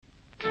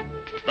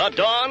The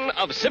dawn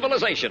of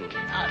civilization.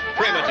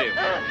 Primitive.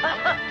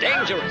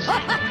 Dangerous.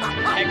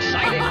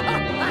 Exciting.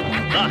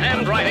 The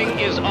handwriting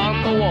is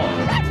on the wall.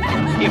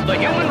 If the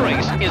human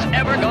race is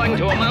ever going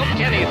to amount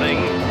to anything,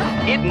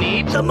 it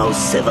needs the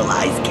most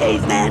civilized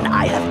caveman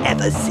I have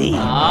ever seen.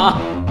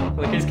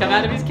 Look who's come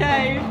out of his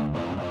cave.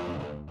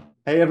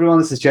 Hey everyone,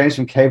 this is James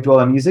from Cave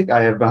Dweller Music.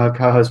 I have my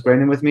co-host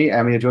Brendan with me,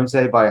 and we are joined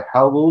today by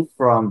Hellwulv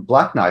from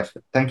Black Knife.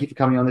 Thank you for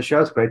coming on the show.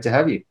 It's great to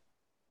have you.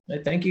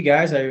 Thank you,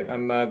 guys.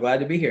 I'm glad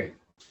to be here.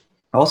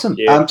 Awesome.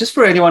 Yeah. Just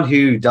for anyone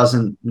who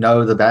doesn't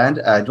know the band,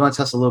 do you want to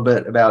tell us a little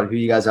bit about who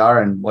you guys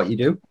are and what you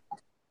do?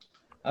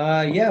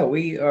 Yeah,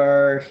 we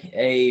are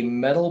a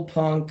metal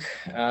punk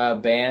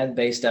band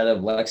based out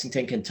of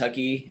Lexington,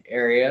 Kentucky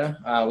area.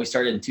 We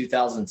started in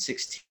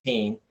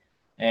 2016,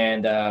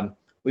 and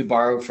we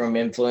borrowed from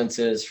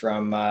influences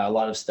from a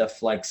lot of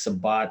stuff like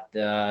Sabbat,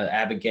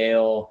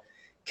 Abigail,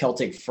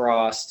 Celtic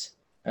Frost,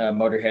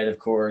 Motorhead, of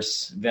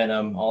course,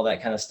 Venom, all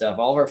that kind of stuff.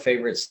 All of our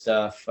favorite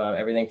stuff,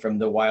 everything from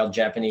the wild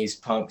Japanese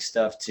punk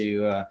stuff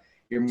to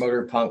your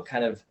motor punk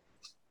kind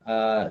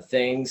of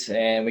things.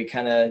 And we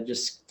kind of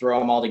just throw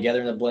them all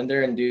together in the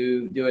blender and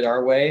do it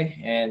our way.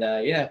 And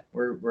yeah,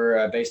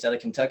 we're based out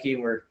of Kentucky,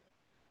 and we're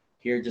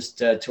here just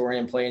touring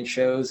and playing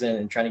shows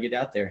and trying to get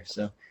out there.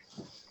 So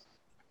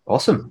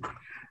awesome.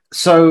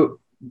 So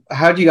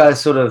how do you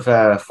guys sort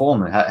of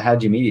form? How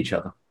do you meet each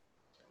other?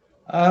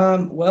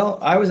 Well,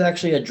 I was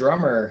actually a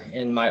drummer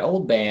in my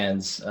old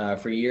bands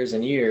for years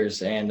and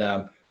years.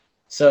 And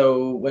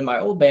so when my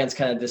old bands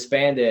kind of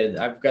disbanded,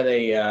 I've got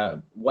a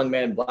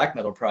one-man black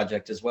metal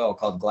project as well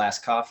called Glass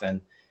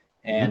Coffin.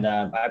 And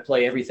I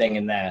play everything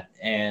in that.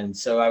 And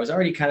so I was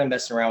already kind of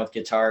messing around with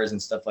guitars and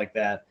stuff like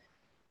that.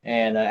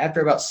 And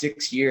after about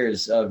 6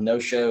 years of no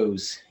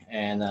shows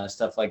and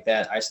stuff like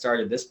that, I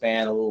started this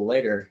band a little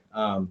later.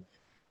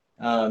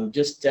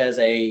 Just as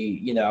I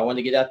wanted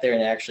to get out there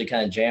and actually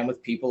kind of jam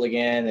with people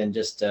again. And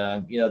just,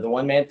 the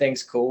one man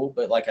thing's cool,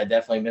 but like, I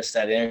definitely missed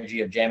that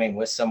energy of jamming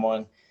with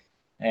someone.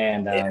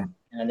 And I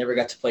never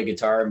got to play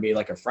guitar and be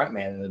like a front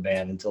man in the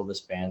band until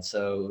this band.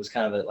 So it was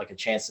kind of like a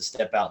chance to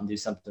step out and do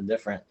something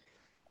different.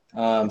 So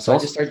I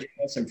just started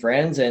jamming with some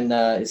friends, and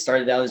it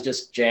started out as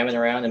just jamming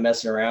around and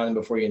messing around. And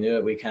before you knew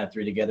it, we kind of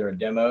threw together a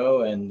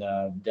demo, and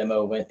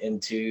demo went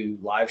into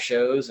live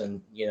shows,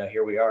 and,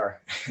 here we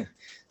are.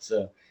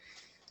 So.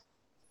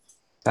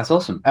 That's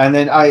awesome. And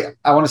then I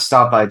want to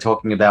start by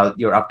talking about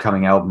your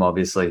upcoming album,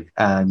 obviously.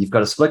 You've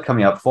got a split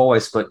coming up, 4-way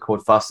split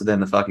called Faster Than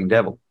the Fucking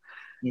Devil.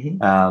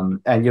 Mm-hmm.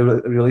 And you're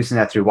releasing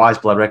that through Wise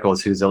Blood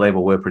Records, who's a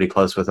label we're pretty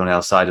close with on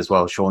our side as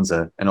well. Sean's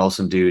an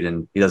awesome dude,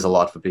 and he does a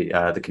lot for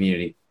the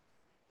community.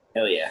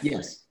 Hell yeah.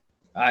 Yes.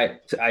 I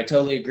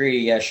totally agree.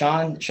 Yeah,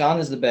 Sean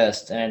is the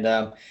best.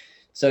 And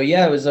so,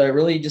 yeah, it was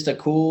really just a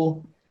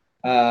cool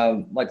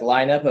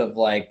lineup of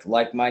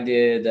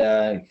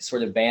like-minded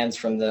sort of bands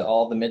from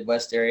all the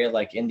Midwest area,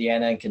 like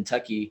Indiana and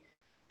Kentucky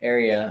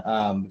area,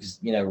 because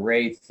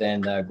Wraith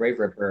and Grave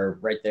Ripper are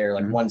right there,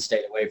 like one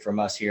state away from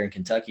us here in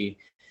Kentucky.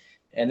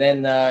 And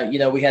then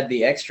we had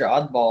the extra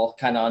oddball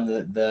kind of on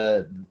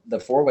the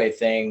four-way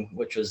thing,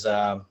 which was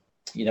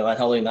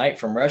Unholy Night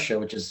from Russia,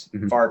 which is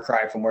far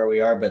cry from where we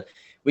are, but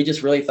we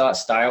just really thought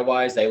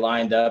style-wise they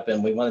lined up,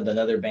 and we wanted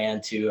another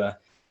band to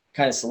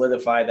kind of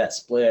solidify that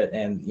split.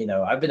 And,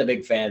 I've been a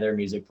big fan of their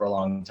music for a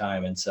long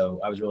time. And so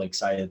I was really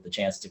excited at the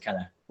chance to kind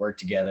of work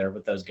together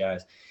with those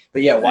guys.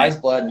 But yeah, Wise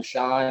Blood and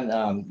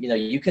Sean,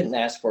 you couldn't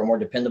ask for a more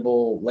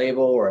dependable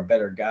label or a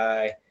better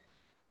guy.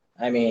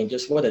 I mean,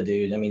 just what a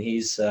dude. I mean,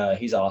 he's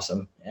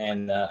awesome.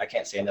 And I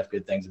can't say enough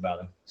good things about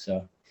him.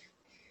 So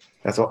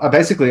that's all.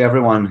 Basically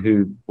everyone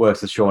who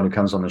works with Sean, who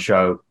comes on the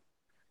show,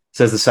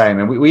 says the same.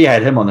 And we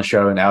had him on the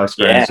show, and our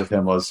experience with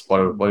him was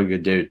what a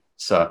good dude.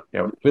 So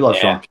yeah, we love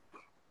Sean.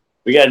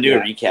 We got to do a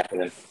recap of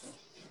him.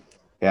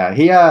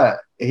 Yeah,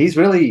 he's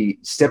really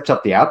stepped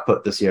up the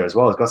output this year as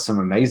well. He's got some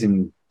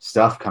amazing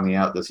stuff coming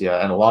out this year,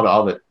 and a lot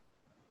of it.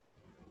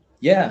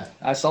 Yeah,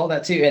 I saw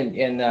that too,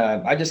 and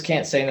I just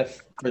can't say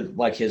enough for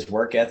like his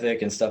work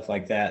ethic and stuff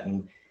like that.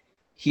 And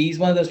he's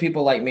one of those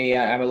people like me.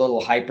 I'm a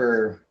little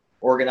hyper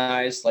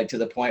organized, like to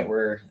the point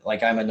where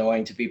like I'm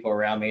annoying to people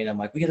around me, and I'm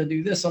like, we got to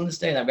do this on this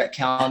day, and I've got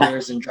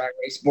calendars and dry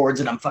erase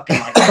boards, and I'm fucking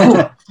like.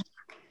 Oh.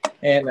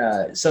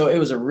 And so it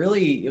was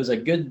a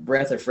good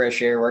breath of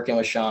fresh air working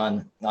with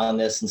Sean on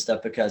this and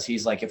stuff, because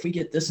he's like, if we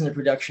get this into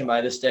production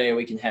by this day,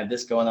 we can have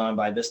this going on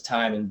by this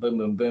time, and boom,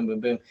 boom, boom, boom,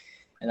 boom.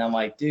 And I'm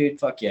like,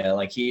 dude, fuck yeah.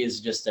 Like, he is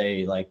just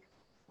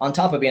on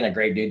top of being a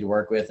great dude to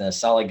work with and a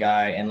solid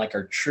guy and like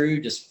a true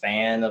just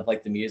fan of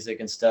like the music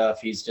and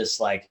stuff. He's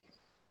just like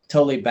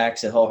totally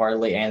backs it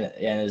wholeheartedly and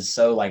is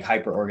so like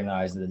hyper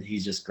organized that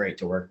he's just great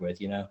to work with,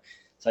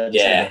 So I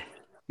just had to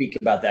speak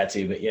about that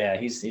too. But yeah,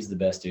 he's the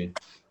best dude.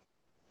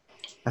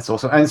 That's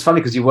awesome. And it's funny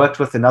because you worked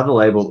with another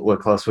label that we're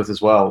close with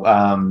as well,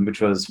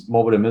 which was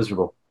Morbid and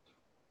Miserable,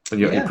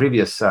 your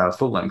previous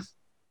full length.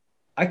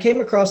 I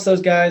came across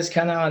those guys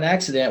kind of on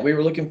accident. We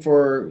were looking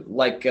for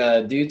like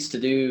dudes to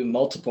do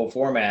multiple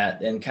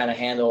format and kind of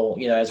handle,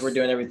 as we're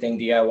doing everything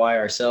DIY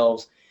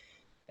ourselves.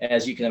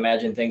 as you can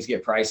imagine, things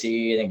get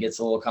pricey and it gets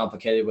a little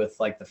complicated with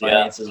like the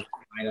finances of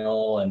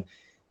vinyl, and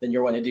then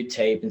you're wanting to do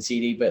tape and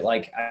CD. But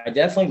like, I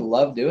definitely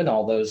love doing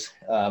all those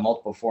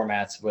multiple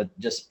formats, but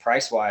just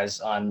price wise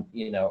on,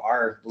 you know,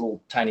 our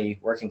little tiny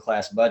working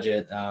class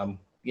budget,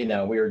 you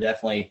know, we were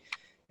definitely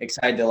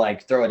excited to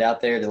like throw it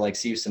out there to like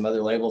see if some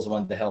other labels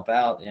wanted to help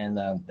out. And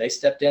they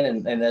stepped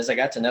in, and as I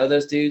got to know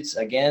those dudes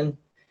again,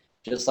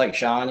 just like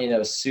Sean, you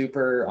know,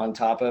 super on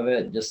top of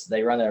it. Just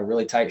they run a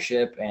really tight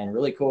ship and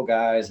really cool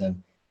guys,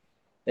 and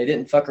they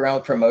didn't fuck around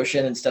with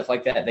promotion and stuff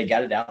like that. They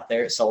got it out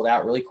there. It sold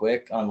out really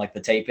quick on like the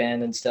tape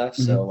in and stuff.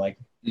 So like,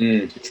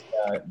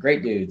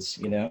 great dudes,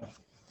 you know.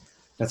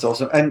 That's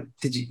awesome. And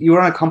you were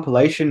on a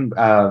compilation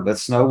that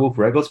Hellwulv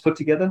Rebels put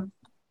together?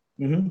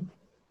 Mm-hmm.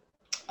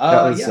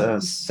 That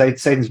was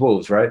Satan's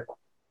Wolves, right?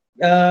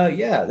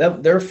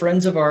 They're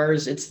friends of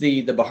ours. It's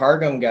the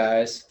Bahargum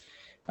guys.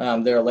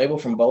 They're a label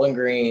from Bowling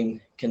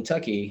Green,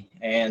 Kentucky,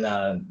 and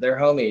they're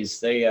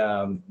homies.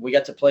 We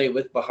got to play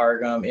with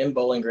Bahargum in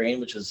Bowling Green,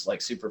 which was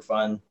like super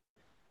fun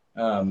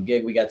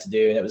gig we got to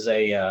do, and it was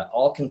a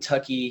all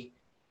Kentucky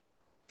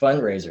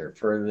fundraiser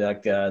for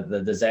like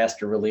the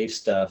disaster relief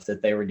stuff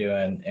that they were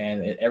doing,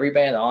 and every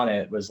band on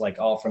it was like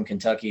all from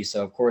Kentucky.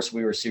 So of course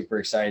we were super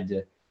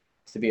excited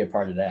to be a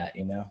part of that,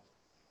 you know.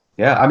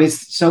 Yeah, I mean,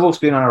 Hellwulv's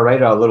been on our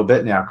radar a little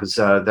bit now because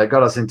they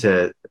got us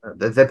into.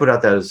 They put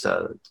out those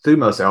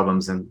Thumos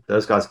albums, and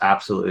those guys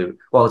absolutely.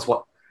 Well, it's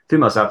what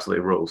Thumos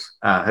absolutely rules.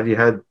 Have you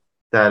heard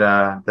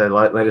that the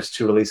latest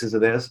 2 releases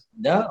of theirs?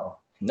 No,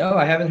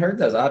 I haven't heard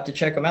those. I'll have to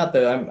check them out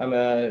though. I'm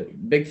a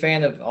big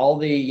fan of all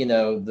the, you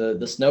know, the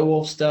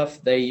Hellwulv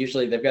stuff.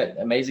 They've got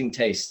amazing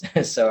taste.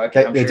 So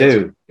They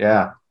do.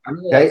 Yeah. I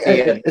really like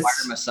the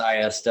Fire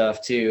Messiah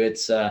stuff too.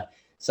 It's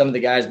some of the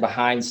guys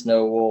behind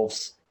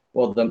Hellwulv's.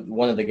 Well,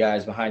 one of the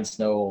guys behind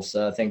Hellwulv's,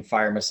 I think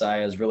Fire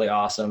Messiah is really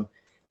awesome.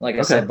 Like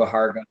I said,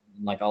 Bahargum,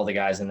 like all the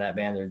guys in that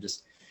band, they're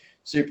just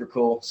super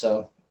cool.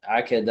 So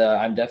I'm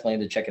definitely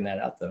into checking that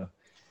out though.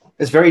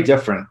 It's very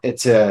different.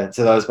 It's to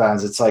those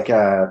bands. It's like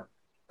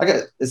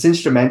it's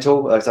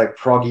instrumental. It's like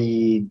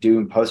proggy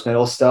doom post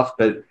metal stuff,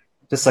 but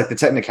just like the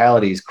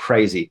technicality is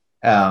crazy.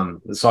 The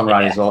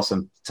songwriting is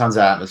awesome. Tons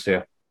of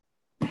atmosphere.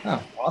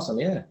 Oh, awesome!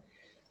 Yeah,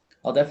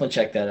 I'll definitely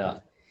check that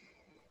out.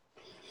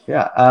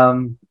 Yeah.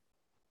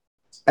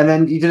 And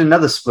then you did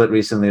another split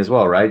recently as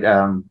well, right?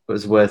 It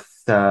was with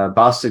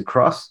Bastard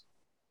Cross.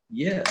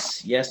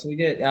 Yes, we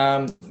did.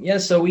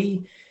 So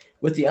we,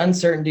 with the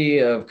uncertainty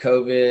of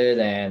COVID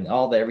and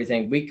all the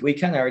everything, we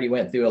kind of already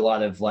went through a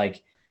lot of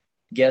like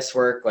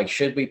guesswork. Like,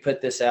 should we put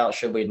this out?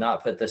 Should we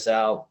not put this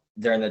out?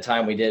 During the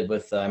time we did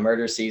with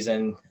Murder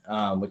Season,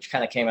 which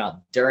kind of came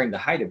out during the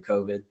height of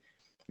COVID,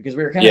 because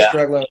we were kind of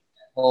struggling.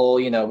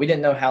 You know, we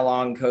didn't know how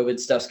long COVID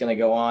stuff's going to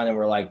go on, and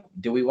we're like,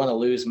 do we want to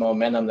lose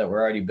momentum that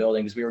we're already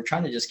building? Because we were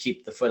trying to just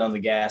keep the foot on the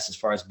gas as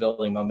far as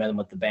building momentum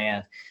with the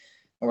band.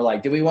 And we're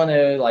like, do we want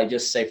to like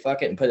just say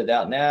fuck it and put it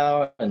out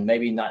now, and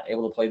maybe not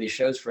able to play these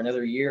shows for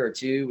another year or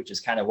two, which is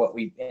kind of what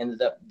we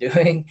ended up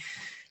doing,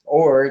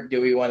 or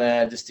do we want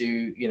to just do,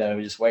 you know,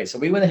 just wait? So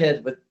we went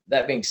ahead. With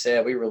that being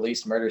said, we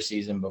released Murder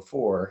Season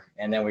before,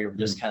 and then we were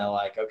just kind of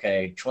like,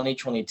 okay,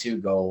 2022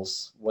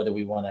 goals. What do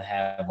we want to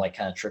have like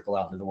kind of trickle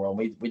out into the world?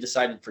 We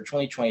decided for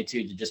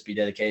 2022 to just be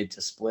dedicated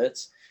to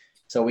splits.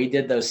 So we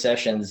did those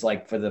sessions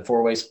like for the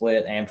 4-way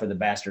split and for the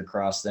Bastard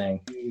Cross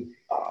thing,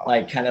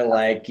 like kind of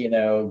like, you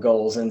know,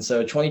 goals. And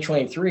so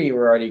 2023,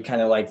 we're already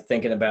kind of like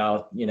thinking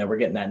about, you know, we're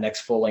getting that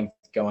next full length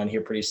going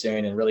here pretty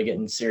soon, and really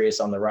getting serious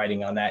on the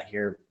writing on that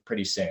here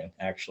pretty soon,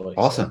 actually.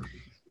 Awesome. So,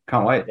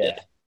 can't wait. Yeah.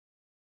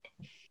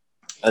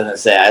 I was gonna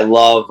say, I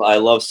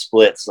love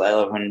splits. I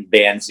love when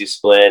bands do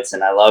splits,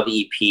 and I love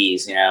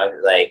EPs. You know,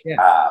 like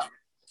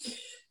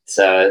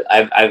so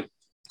I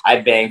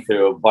banged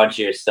through a bunch of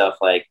your stuff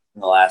like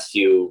in the last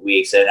few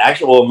weeks. And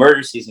actually, well,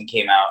 Murder Season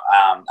came out.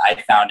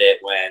 I found it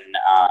when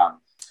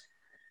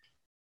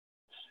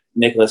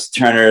Nicholas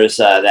Turner's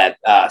that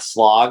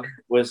Slog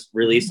was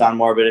released on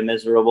Morbid and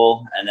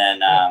Miserable, and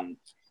then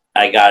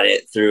I got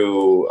it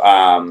through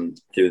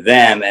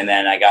them, and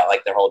then I got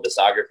like their whole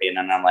discography, and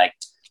then I'm like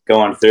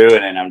going through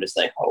it, and I'm just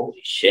like,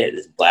 holy shit,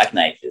 this Black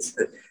Knight is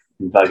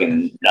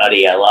fucking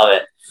nutty. I love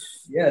it.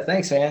 Yeah,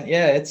 thanks, man.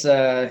 Yeah,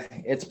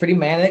 it's pretty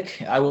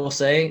manic, I will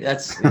say.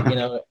 That's, you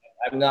know,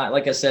 I'm not,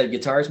 like I said,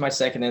 guitar is my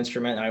second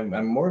instrument.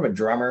 I'm more of a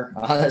drummer,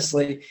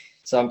 honestly.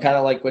 So I'm kind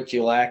of like what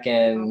you lack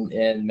in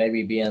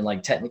maybe being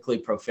like technically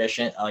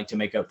proficient. I like to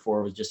make up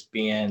for with just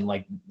being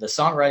like the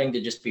songwriting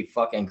to just be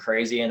fucking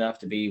crazy enough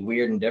to be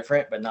weird and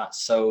different, but not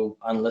so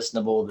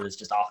unlistenable that it's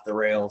just off the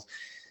rails.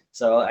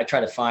 So I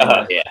try to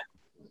find.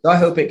 So I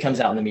hope it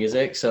comes out in the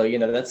music. So, you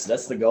know, that's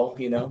the goal,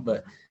 you know,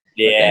 but.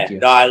 Yeah,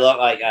 no, I love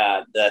like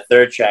the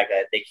third track,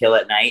 They Kill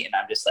at Night, and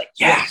I'm just like,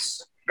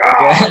 yes.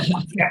 Yeah.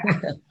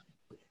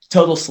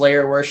 Total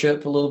Slayer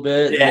worship a little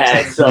bit. Yeah,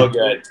 it's so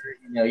good.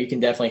 You know, you can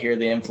definitely hear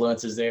the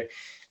influences there.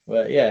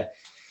 But yeah.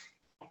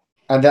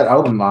 And that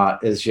album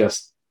art is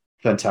just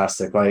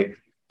fantastic. Like,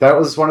 that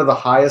was one of the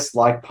highest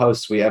like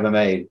posts we ever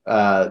made,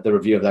 the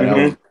review of that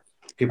album.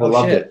 People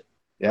loved it.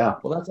 Yeah.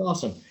 Well, that's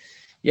awesome.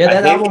 Yeah,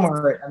 that album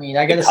art. I mean,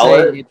 I gotta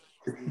say,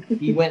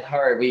 he went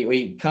hard.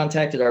 We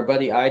contacted our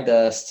buddy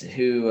iDust,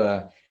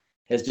 who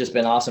has just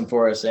been awesome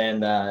for us,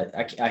 and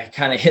I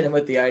kind of hit him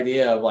with the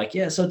idea of like,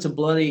 yeah, so it's a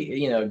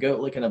bloody,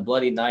 goat licking a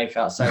bloody knife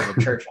outside of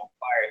a church on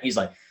fire. And he's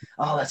like,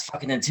 oh, that's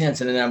fucking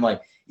intense. And then I'm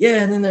like,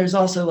 yeah, and then there's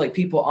also like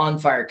people on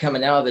fire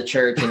coming out of the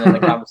church, and then the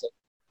conversation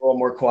a little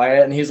more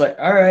quiet. And he's like,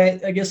 all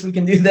right, I guess we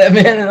can do that,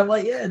 man. And I'm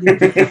like, yeah, dude.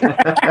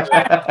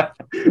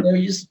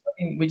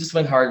 We just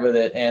went hard with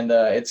it, and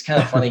it's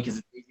kind of funny because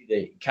it's easy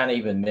to kind of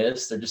even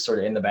miss. They're just sort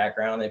of in the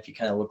background. If you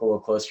kind of look a little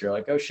closer, you're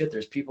like, oh shit,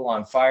 there's people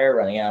on fire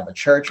running out of a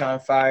church on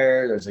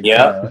fire. There's a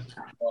going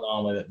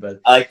on with it, but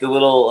I like the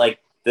little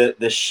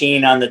the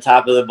sheen on the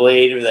top of the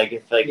blade, or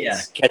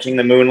it's catching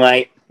the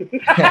moonlight.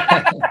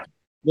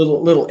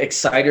 little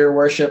exciter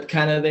worship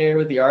kind of there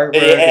with the artwork.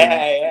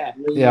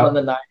 Yeah. On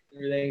the night and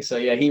everything. So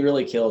yeah, he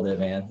really killed it,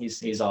 man.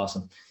 He's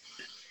awesome.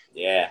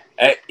 Yeah,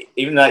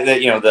 even like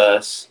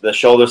the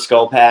shoulder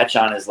skull patch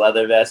on his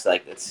leather vest,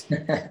 like it's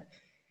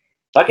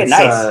fucking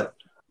nice.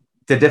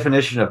 The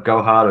definition of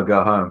go hard or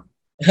go home.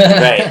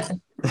 Right.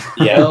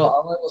 Yeah. Well,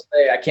 I will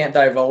say I can't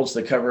divulge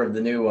the cover of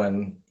the new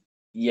one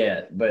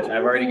yet, but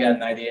I've already got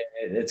an idea.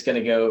 It's going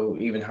to go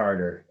even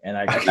harder, and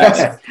I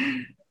can't.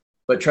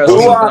 But trust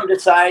me. Who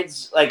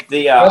decides like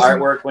the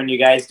artwork when you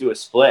guys do a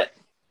split?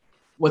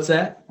 What's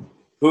that?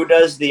 Who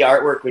does the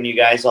artwork when you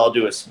guys all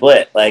do a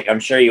split? Like, I'm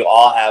sure you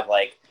all have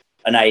like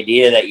an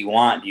idea that you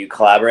want. Do you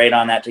collaborate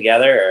on that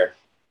together?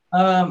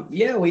 Or?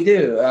 Yeah, we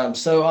do.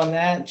 So on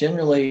that,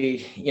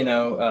 generally,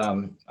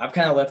 I've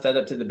kind of left that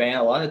up to the band.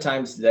 A lot of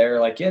times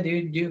they're like, yeah,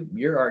 dude,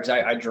 your art.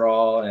 I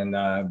draw and,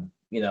 a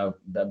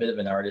bit of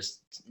an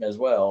artist as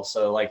well.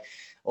 So like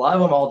a lot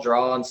of them all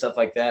draw and stuff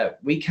like that.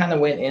 We kind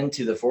of went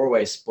into the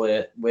 4-way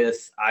split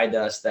with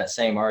iDust, that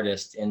same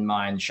artist in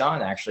mind.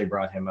 Sean actually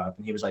brought him up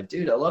and he was like,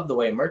 dude, I love the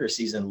way Murder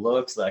Season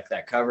looks, like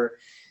that cover.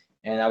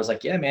 And I was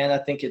like, yeah, man, I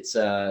think it's,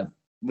 I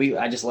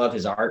just love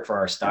his art for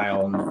our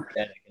style and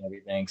aesthetic and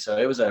everything. So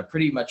it was a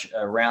pretty much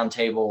a round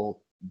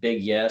table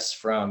big yes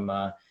from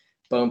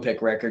Bone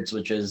Pick Records,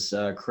 which is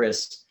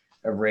Chris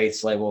of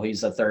Wraith's label.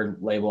 He's the third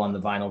label on the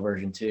vinyl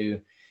version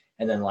too.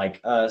 And then like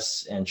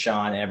us and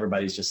Sean,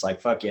 everybody's just like,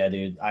 fuck yeah,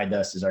 dude,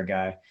 iDust is our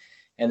guy.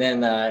 And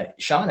then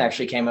Sean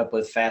actually came up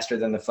with Faster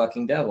Than the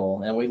Fucking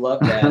Devil. And we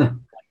loved that.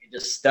 It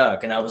just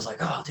stuck. And I was like,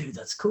 oh, dude,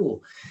 that's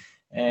cool.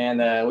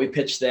 And we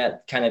pitched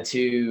that kind of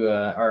to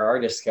our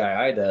artist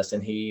guy, iDust.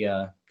 And he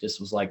just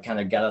was like,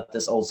 kind of got up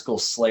this old school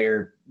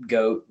Slayer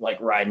goat,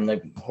 like riding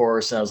the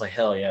horse. And I was like,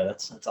 hell yeah,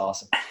 that's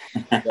awesome.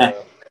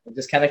 So it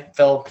just kind of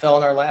fell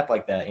in our lap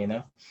like that,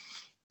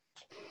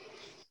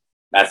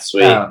 That's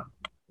sweet.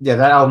 Yeah,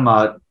 that album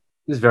art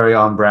is very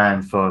on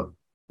brand for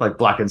like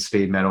black and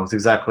speed metal. It's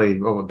exactly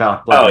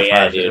about black and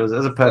thrash. Dude. It was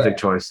a perfect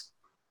choice.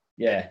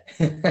 Yeah.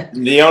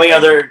 The only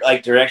other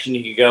like direction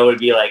you could go would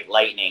be like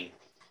lightning.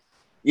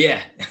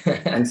 Yeah.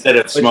 Instead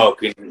of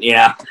smoke, it's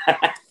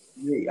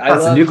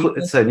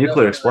a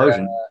nuclear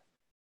explosion.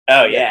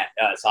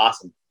 It's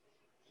awesome.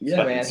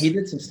 Yeah, man. He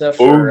did some stuff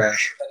for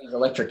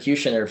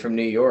Electrocutioner from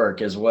New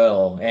York as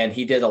well, and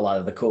he did a lot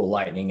of the cool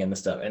lightning and the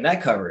stuff. And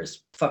that cover is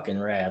fucking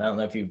rad. I don't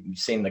know if you've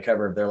seen the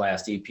cover of their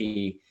last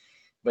EP,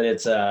 but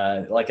it's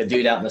like a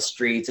dude out in the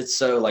streets. It's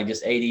so like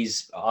just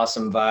 80s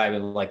awesome vibe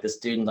of like this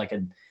dude in like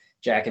a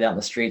jacket out in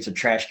the streets with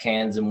trash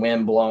cans and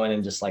wind blowing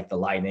and just like the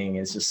lightning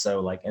is just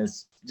so like, and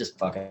it's just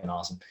fucking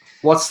awesome.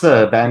 What's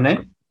the band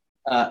name?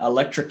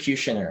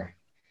 Electrocutioner.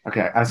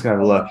 Okay, I was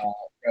gonna look.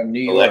 From New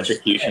York.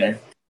 Electrocutioner.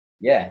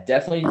 Yeah,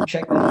 definitely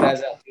check those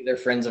guys out. They're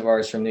friends of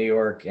ours from New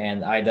York,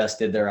 and iDust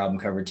did their album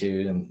cover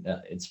too, and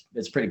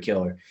it's pretty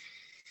killer.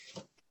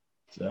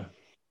 So,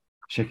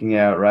 checking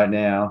out right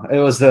now. It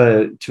was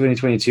the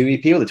 2022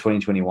 EP or the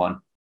 2021?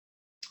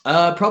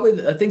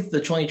 Probably I think the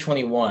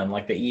 2021,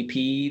 like the EP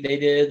they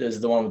did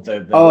is the one with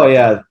the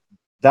yeah,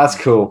 that's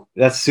cool.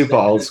 That's super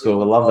old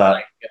school. I love that.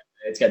 Like,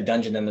 it's got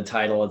Dungeon in the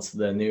title. It's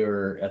the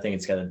newer. I think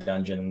it's got a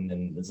dungeon,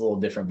 and it's a little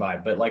different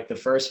vibe. But like the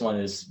first one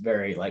is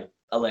very like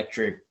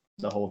electric.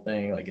 The whole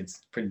thing, like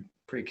it's pretty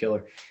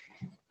killer.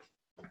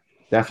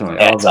 Definitely,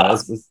 all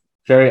that. It's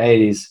very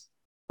 80s.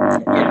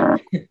 Yeah.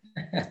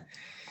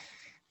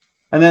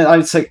 And then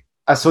I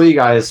saw you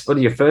guys. One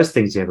of your first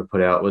things you ever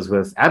put out was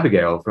with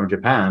Abigail from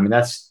Japan. I mean,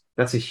 that's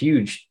a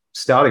huge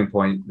starting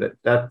point.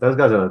 That those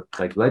guys are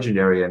like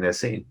legendary in their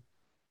scene.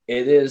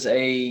 It is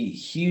a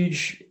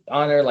huge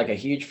honor, like a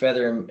huge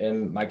feather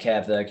in my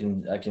cap that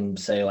I can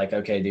say like,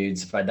 okay,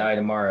 dudes, if I die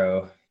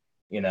tomorrow,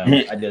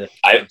 I did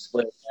a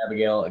split with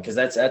Abigail because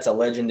that's a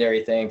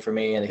legendary thing for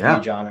me and a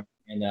huge honor.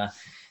 And I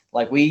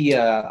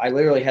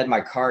literally had my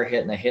car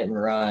hit in a hit and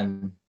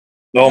run.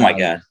 Oh my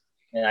God.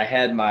 And I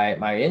had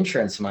my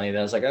insurance money that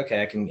I was like,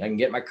 okay, I can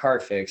get my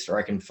car fixed or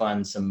I can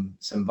fund some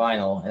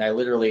vinyl. And I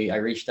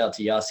reached out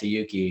to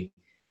Yasuyuki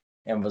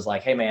and was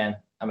like, hey man,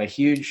 I'm a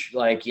huge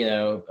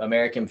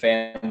American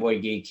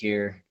fanboy geek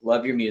here.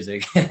 Love your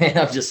music. And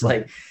I'm just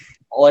like,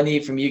 all I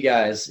need from you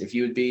guys, if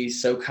you would be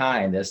so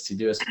kind as to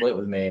do a split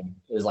with me,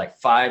 is like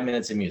 5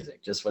 minutes of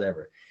music, just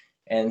whatever.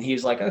 And he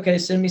was like, okay,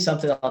 send me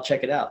something. I'll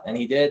check it out. And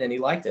he did. And he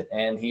liked it.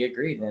 And he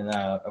agreed. And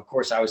of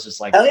course, I was just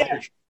like,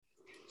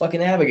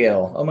 fucking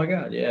Abigail. Oh, my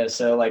God. Yeah.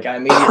 So like I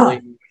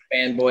immediately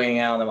fanboying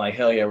out. And I'm like,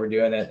 hell yeah, we're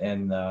doing it.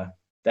 And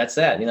that's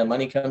that.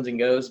 Money comes and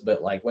goes.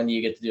 But like, when do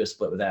you get to do a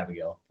split with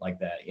Abigail like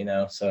that?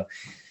 So.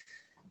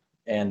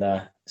 And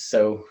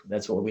so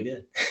that's what we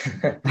did.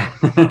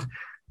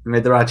 We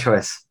made the right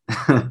choice.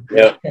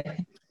 Yeah.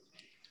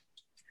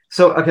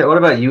 So, okay, what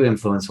about you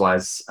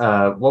influence-wise?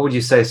 What would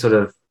you say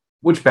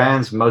which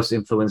bands most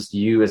influenced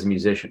you as a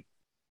musician?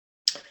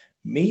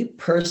 Me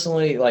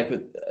personally, like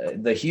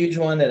the huge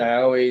one that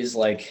I always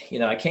like,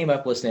 I came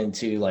up listening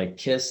to like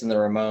Kiss and the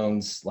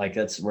Ramones. Like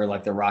that's where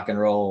like the rock and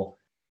roll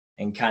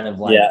and kind of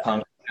like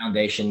punk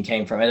foundation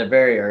came from at a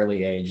very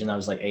early age. And I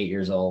was like 8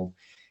 years old.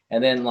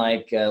 And then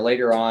like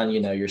later on,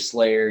 your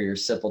Slayer, your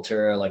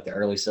Sepultura, like the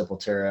early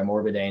Sepultura,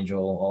 Morbid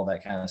Angel, all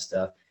that kind of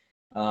stuff.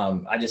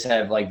 I just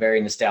have like very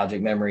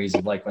nostalgic memories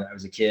of like when I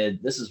was a kid.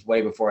 This is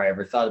way before I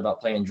ever thought about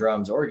playing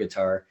drums or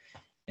guitar.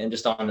 And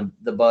just on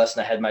the bus,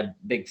 and I had my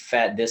big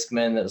fat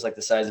Discman that was like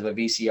the size of a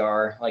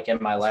VCR, like in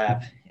my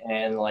lap,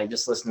 and like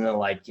just listening to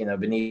like,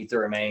 Beneath the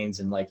Remains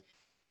and like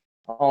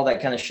all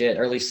that kind of shit,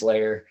 early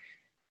Slayer.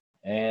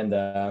 And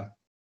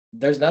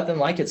there's nothing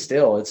like it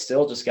still. It's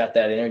still just got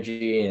that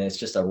energy, and it's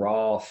just a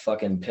raw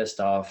fucking pissed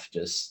off,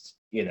 just,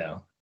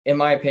 in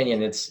my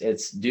opinion,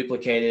 it's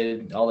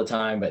duplicated all the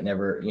time, but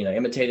never,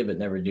 imitated, but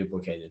never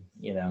duplicated,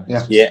 Yeah.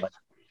 Like,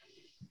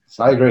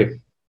 so, I agree.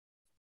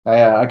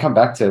 I come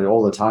back to it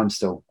all the time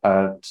still.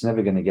 It's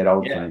never going to get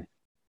old for me.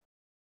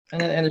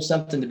 And there's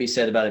something to be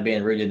said about it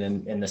being rooted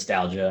in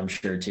nostalgia, I'm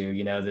sure, too,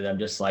 that I'm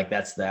just like,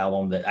 that's the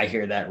album that I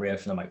hear that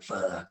riff and I'm like,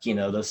 fuck,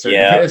 those certain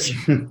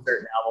riffs,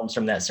 certain albums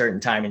from that certain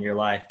time in your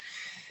life.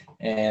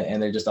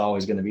 And they're just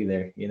always going to be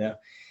there,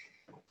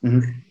 Mm-hmm.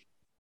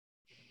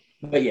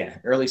 But yeah,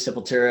 early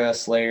Sepultura,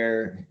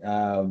 Slayer,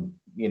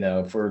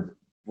 for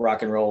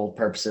rock and roll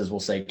purposes,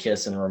 we'll say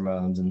Kiss and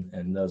Ramones,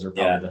 and those are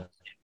probably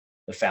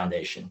the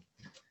foundation.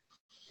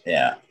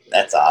 Yeah,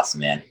 that's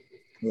awesome, man.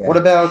 Yeah. What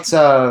about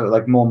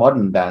like more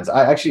modern bands?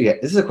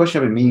 This is a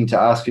question I've been meaning to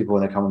ask people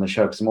when they come on the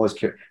show, because I'm always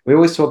curious. We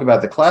always talk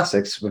about the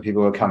classics when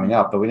people are coming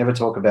up, but we never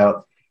talk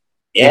about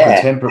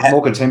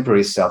more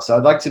contemporary stuff. So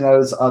I'd like to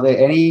know, are there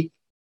any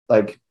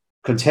like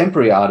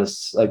contemporary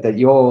artists like that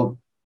you're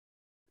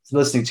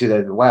listening to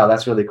that, wow,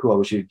 that's really cool,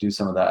 we should do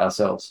some of that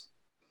ourselves?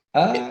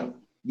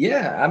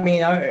 Yeah, I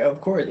mean,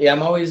 of course, yeah,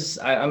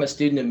 I'm a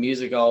student of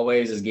music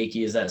always, as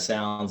geeky as that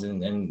sounds,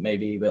 and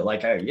maybe, but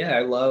like,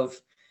 I love,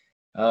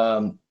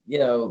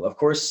 of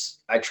course,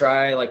 I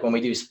try, like when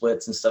we do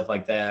splits and stuff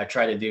like that, I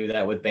try to do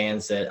that with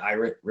bands that I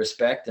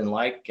respect and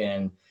like,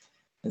 and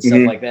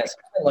stuff like that. So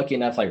I'm lucky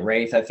enough, like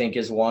Wraith, I think,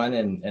 is one,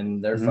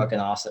 and they're fucking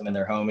awesome, and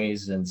they're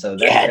homies, and so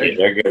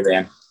they're good,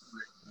 man.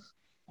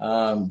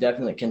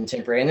 Definitely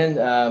contemporary. And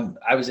then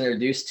I was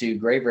introduced to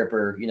Grave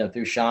Ripper,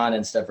 through Sean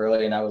and stuff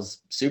early, and I was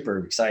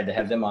super excited to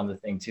have them on the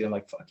thing too. I'm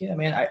like, fuck yeah,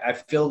 man. I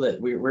feel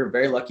that we're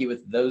very lucky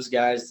with those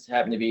guys,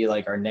 happen to be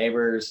like our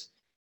neighbors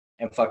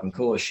and fucking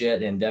cool as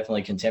shit, and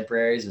definitely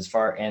contemporaries as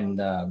far, and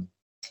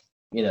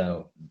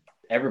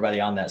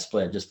everybody on that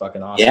split just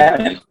fucking awesome.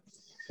 Yeah.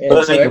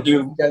 And so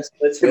you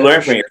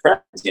learn from your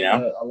friends,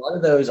 a lot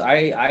of those,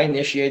 I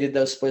initiated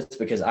those splits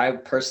because I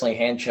personally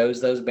hand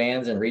chose those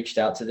bands and reached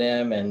out to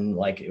them, and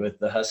like with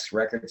the Husk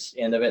Records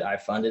end of it, I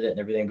funded it and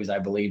everything because I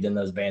believed in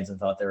those bands and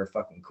thought they were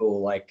fucking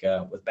cool, like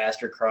with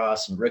Bastard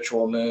Cross and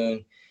Ritual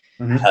Moon,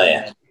 hell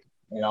yeah,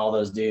 and all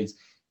those dudes.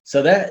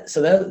 So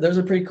those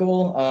are pretty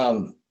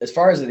cool. As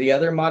far as the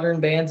other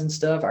modern bands and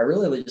stuff, I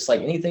really just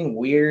like anything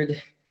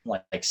weird,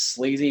 like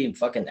sleazy and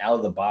fucking out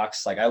of the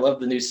box. Like I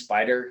love the new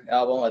Spider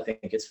album. I think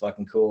it's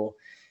fucking cool.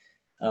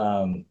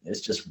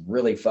 It's just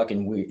really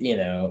fucking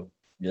weird,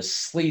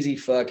 just sleazy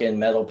fucking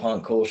metal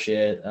punk cool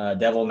shit.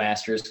 Devil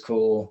Master is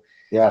cool.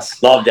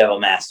 Yes. Love Devil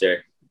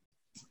Master.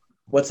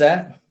 What's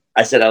that?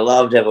 I said I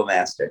love Devil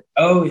Master.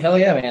 Oh hell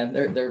yeah, man.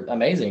 They're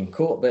amazing.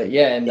 Cool. But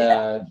yeah,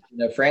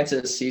 and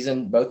Francis, he's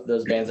in both of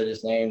those bands I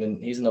just named,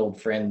 and he's an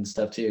old friend and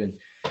stuff too. And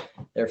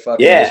they're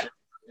fucking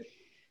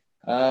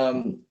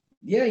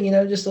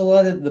just a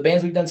lot of the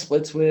bands we've done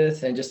splits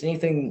with, and just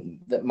anything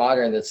that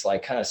modern that's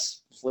like kind of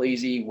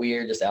sleazy,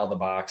 weird, just out of the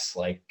box,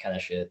 like kind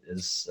of shit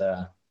is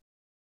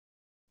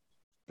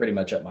pretty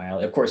much up my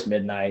alley. Of course,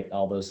 Midnight,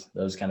 all those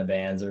kind of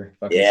bands are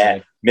fucking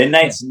sick.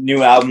 Midnight's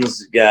new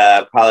album's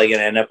probably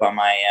gonna end up on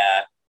my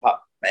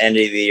end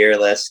of the year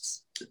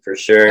list for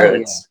sure.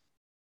 It's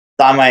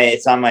on my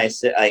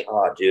like,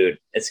 oh dude,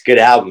 it's a good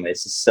album.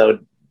 It's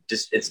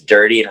just it's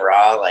dirty and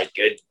raw, like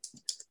good.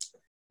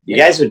 You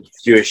guys would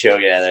do a show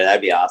together.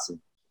 That'd be awesome.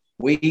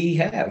 We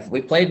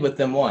played with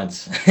them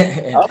once.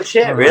 Oh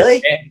shit,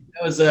 really? And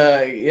it was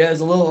it was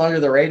a little under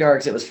the radar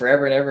because it was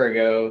forever and ever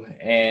ago,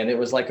 and it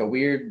was like a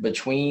weird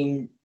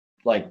between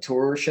like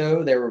tour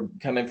show. They were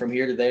coming from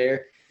here to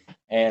there,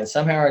 and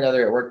somehow or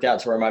another it worked out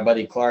to where my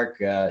buddy Clark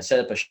set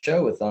up a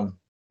show with them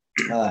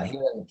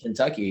here in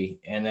Kentucky,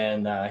 and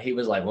then he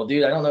was like, well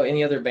dude, I don't know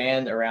any other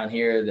band around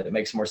here that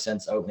makes more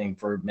sense opening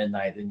for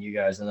Midnight than you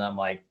guys. And I'm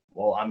like,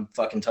 well, I'm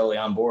fucking totally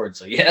on board.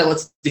 So yeah,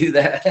 let's do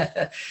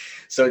that.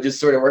 So it just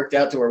sort of worked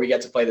out to where we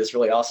got to play this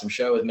really awesome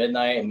show with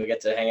Midnight, and we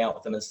get to hang out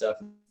with them and stuff.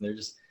 And they're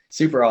just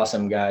super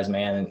awesome guys,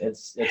 man. And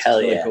it's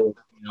really cool.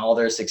 All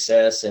their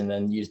success, and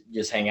then you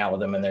just hang out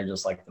with them, and they're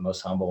just like the most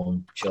humble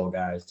and chill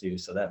guys too.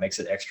 So that makes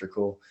it extra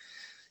cool,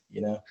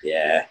 you know?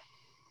 Yeah.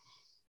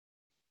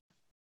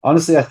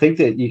 Honestly, I think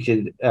that you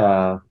could.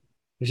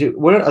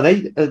 Where are they?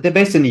 They're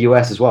based in the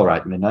U.S. as well,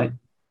 right? Midnight.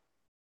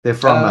 They're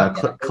from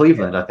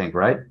Cleveland, I think,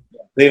 right?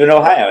 Cleveland,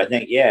 Ohio, I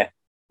think. Yeah.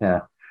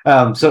 Yeah.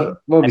 So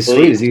what would be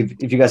sweet is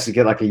if you guys could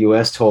get like a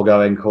U.S. tour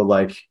going called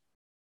like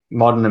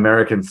Modern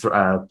American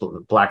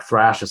Black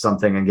Thrash or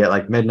something, and get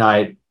like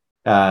Midnight,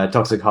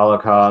 Toxic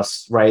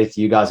Holocaust, Wraith,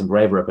 you guys, and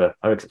Grave Ripper.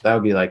 That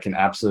would be like an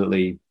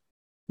absolutely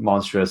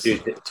monstrous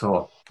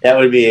tour. That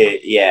would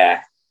be,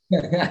 yeah.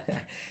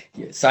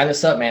 Sign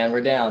us up, man. We're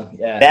down.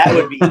 Yeah. That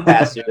would be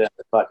faster than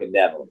the fucking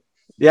devil.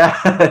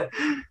 Yeah.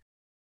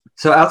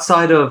 So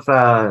outside of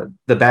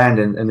the band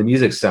and the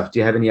music stuff, do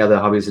you have any other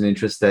hobbies and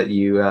interests that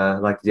you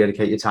like to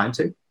dedicate your time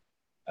to?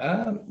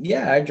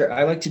 Yeah,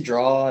 I like to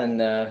draw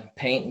and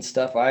paint and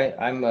stuff.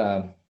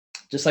 I'm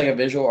just like a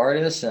visual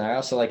artist, and I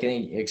also like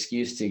any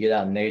excuse to get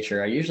out in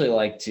nature. I usually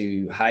like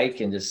to hike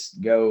and just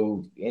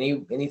go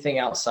anything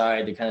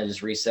outside to kind of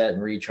just reset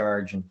and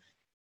recharge and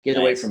get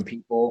away from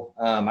people.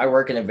 I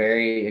work in a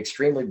very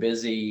extremely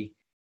busy,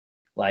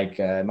 like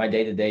my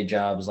day-to-day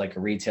job is like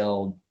a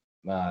retail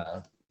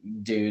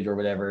dude or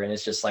whatever, and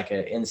it's just like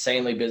a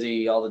insanely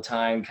busy all the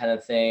time kind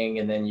of thing.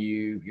 And then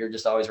you're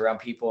just always around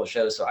people at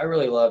shows. So I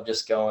really love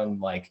just going,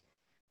 like,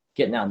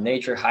 getting out in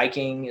nature.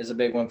 Hiking is a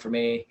big one for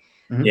me.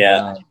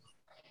 Yeah.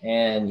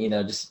 And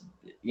just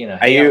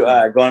are you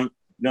going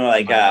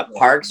like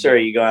parks, or are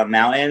you going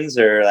mountains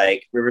or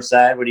like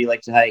Riverside? What do you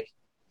like to hike?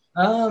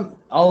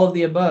 All of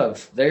the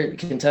above. There,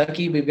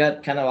 Kentucky, we've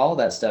got kind of all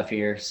that stuff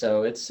here,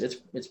 so it's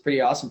pretty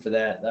awesome for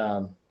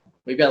that.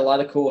 We've got a lot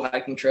of cool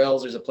hiking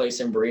trails. There's a place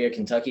in Berea,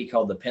 Kentucky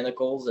called the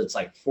Pinnacles. It's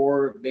like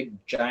 4 big,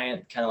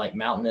 giant, kind of like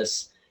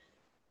mountainous,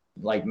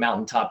 like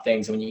mountaintop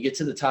things. And when you get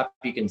to the top,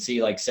 you can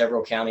see like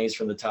several counties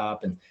from the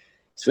top and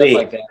stuff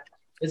like that.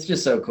 It's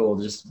just so cool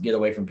to just get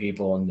away from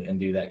people and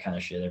do that kind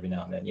of shit every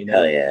now and then,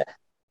 Hell yeah.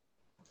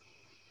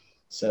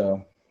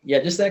 So yeah,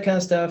 just that kind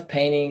of stuff.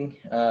 Painting,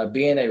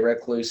 being a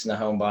recluse and a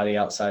homebody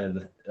outside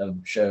of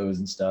shows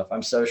and stuff.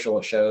 I'm social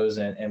at shows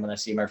and when I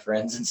see my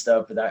friends and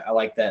stuff, but I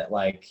like that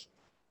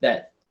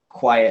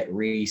quiet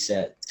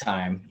reset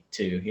time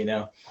too,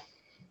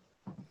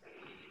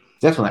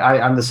 Definitely.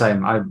 I'm the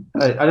same. I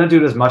don't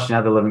do it as much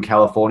now that I live in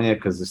California,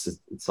 because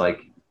it's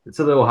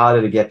a little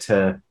harder to get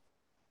to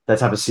that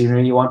type of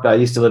scenery you want. But I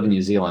used to live in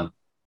New Zealand,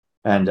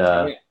 and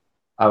I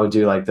would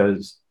do like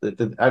those.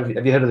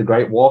 Have you heard of the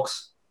Great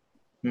Walks?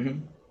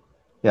 Mm-hmm.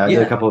 Yeah, I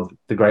did a couple of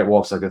the Great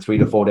Walks, like the 3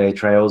 to 4 day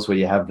trails where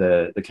you have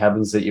the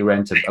cabins that you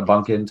rent a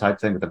bunk in type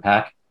thing with a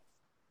pack.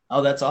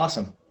 Oh, that's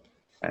awesome.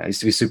 I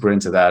used to be super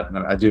into that.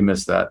 I do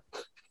miss that.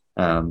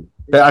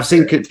 But I've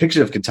seen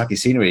pictures of Kentucky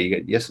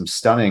scenery. You have some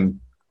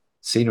stunning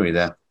scenery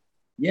there.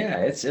 Yeah,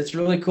 it's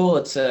really cool.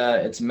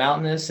 It's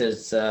mountainous.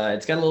 It's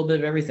got a little bit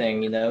of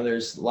everything.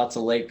 There's lots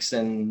of lakes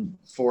and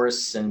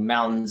forests and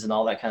mountains and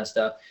all that kind of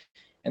stuff.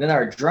 And then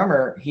our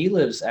drummer, he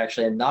lives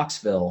actually in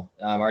Knoxville.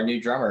 Our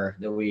new drummer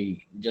that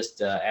we just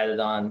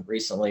added on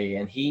recently,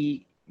 and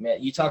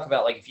you talk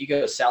about like if you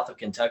go south of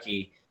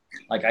Kentucky.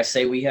 Like I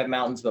say, we have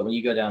mountains, but when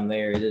you go down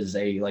there, it is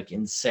a like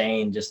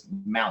insane, just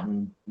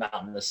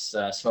mountainous,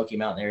 Smoky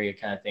Mountain area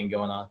kind of thing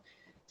going on.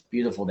 It's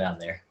beautiful down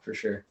there for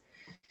sure.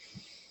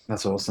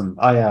 That's awesome.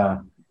 I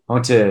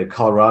went to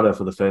Colorado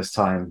for the first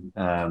time.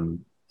 I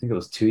think it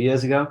was 2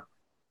 years ago.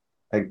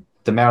 Like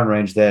the mountain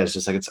range there is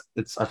just like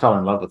it's. I fell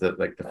in love with it.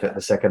 Like the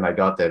second I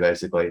got there,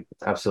 basically,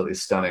 it's absolutely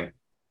stunning.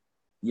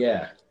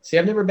 Yeah. See,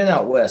 I've never been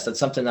out west. That's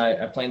something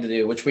I plan to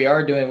do, which we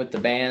are doing with the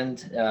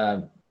band.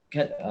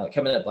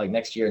 Coming up like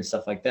next year and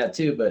stuff like that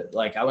too, but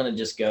like I want to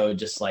just go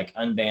just like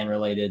unband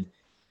related,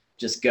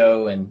 just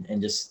go and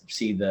just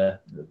see the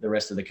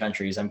rest of the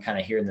countries. I'm kind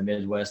of here in the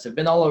Midwest. I've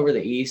been all over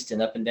the East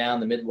and up and down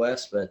the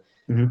Midwest, but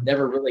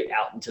never really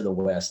out into the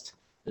West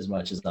as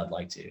much as I'd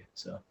like to.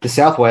 So the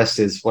Southwest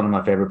is one of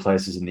my favorite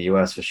places in the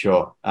US for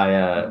sure.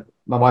 My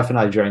wife and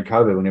I during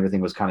COVID, when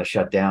everything was kind of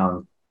shut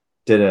down,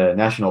 did a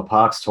national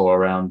parks tour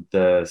around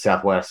the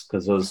Southwest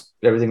because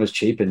everything was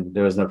cheap and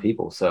there was no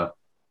people. So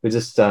we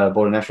just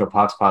bought a national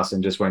parks pass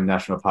and just went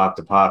national park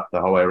to park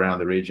the whole way around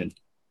the region.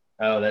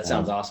 Oh, that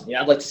sounds awesome.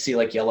 Yeah, I'd like to see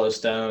like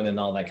Yellowstone and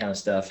all that kind of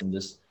stuff and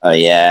just. Oh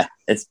yeah,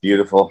 it's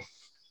beautiful.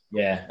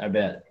 Yeah, I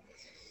bet.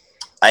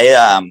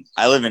 I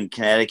live in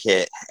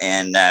Connecticut,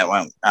 and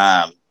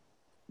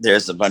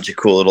there's a bunch of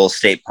cool little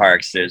state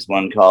parks. There's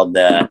one called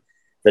the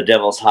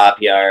Devil's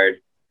Hop Yard,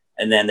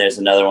 and then there's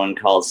another one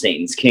called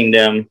Satan's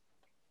Kingdom.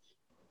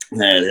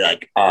 And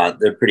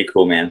they're pretty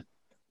cool, man.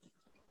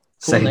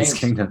 Cool Satan's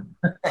Kingdom.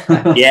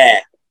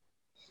 Yeah.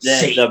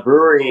 The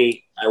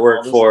brewery I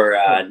work for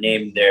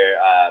named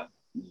their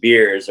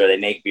beers, or they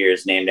make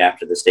beers named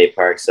after the state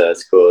park. So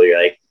it's cool.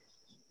 You're like,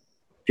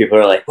 people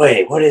are like,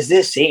 wait, what is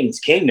this? Satan's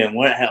Kingdom?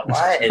 What?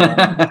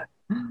 And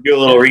do a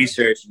little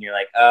research, and you're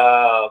like,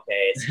 oh,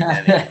 okay.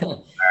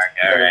 All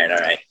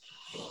right.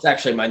 It's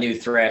actually my new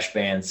thrash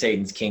band,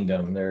 Satan's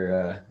Kingdom.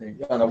 They're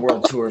on a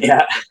world tour.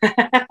 Yeah.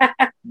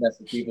 That's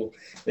the people.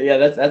 But yeah,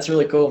 that's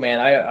really cool, man.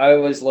 I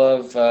always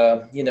love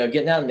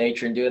getting out in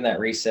nature and doing that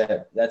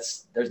reset.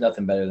 There's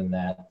nothing better than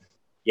that.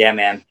 Yeah,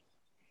 man.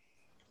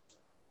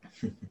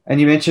 And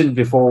you mentioned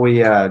before we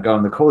go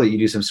on the call that you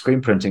do some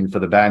screen printing for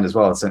the band as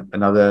well. It's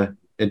another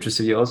interest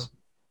of yours.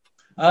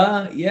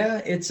 Yeah,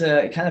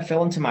 it kind of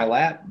fell into my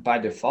lap by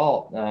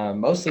default.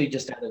 Mostly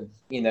just out of,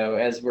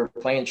 as we're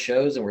playing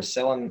shows and we're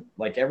selling,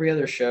 like every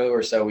other show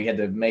or so, we had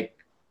to make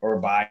or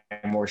buy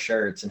more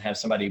shirts and have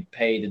somebody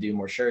pay to do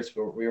more shirts.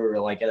 But we were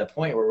like at a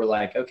point where we're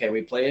like, okay,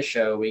 we play a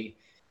show, we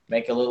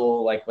make a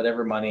little like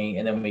whatever money,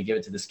 and then we give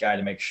it to this guy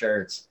to make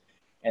shirts.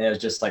 And it was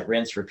just like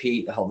rinse,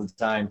 repeat the whole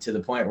time, to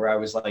the point where I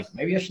was like,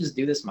 maybe I should just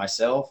do this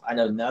myself. I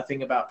know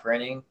nothing about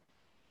printing.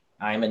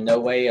 I'm in no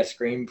way a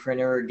screen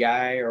printer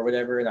guy or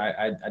whatever. And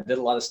I did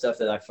a lot of stuff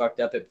that I fucked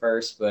up at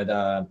first, but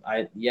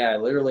I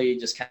literally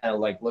just kind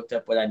of like looked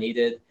up what I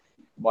needed,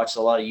 watched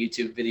a lot of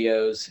YouTube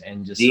videos,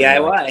 and just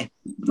DIY.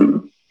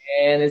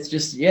 And it's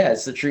just,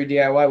 it's the true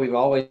DIY. We've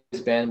always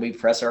been. We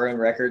press our own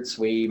records.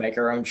 We make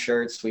our own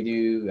shirts. We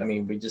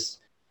just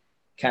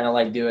kind of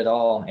like do it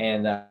all.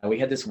 And we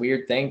had this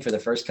weird thing for the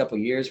first couple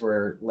of years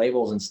where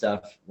labels and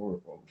stuff were,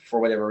 for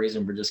whatever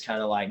reason, we're just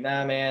kind of like,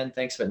 nah, man,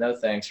 thanks, but no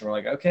thanks. And we're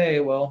like, okay,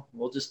 well,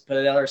 we'll just put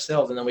it out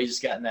ourselves. And then we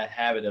just got in that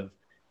habit of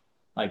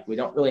like, we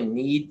don't really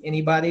need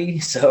anybody.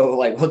 So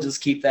like, we'll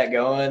just keep that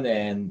going.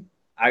 And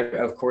I,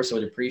 of course,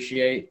 would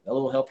appreciate a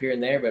little help here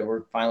and there, but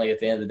we're finally at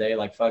the end of the day,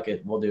 like, fuck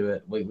it, we'll do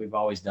it. We've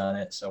always done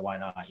it. So why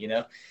not,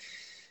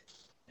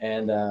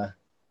 And,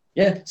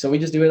 so we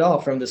just do it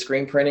all, from the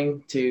screen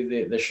printing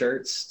to the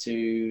shirts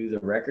to the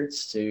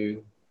records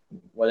to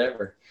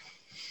whatever.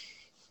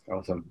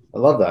 Awesome. I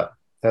love that.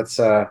 That's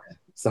the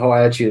whole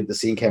attitude that the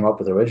scene came up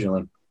with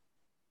originally.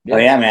 Yeah. Oh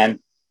yeah,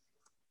 man.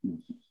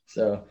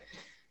 So,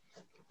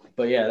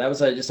 but yeah, that was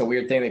just a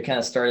weird thing that kind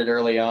of started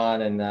early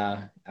on. And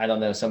I don't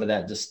know, some of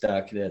that just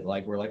stuck, that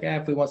like, we're like,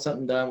 if we want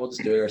something done, we'll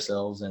just do it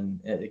ourselves.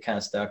 And it kind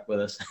of stuck with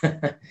us.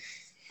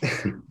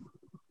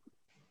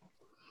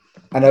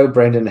 I know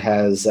Brendan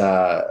has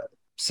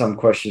some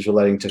questions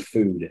relating to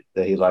food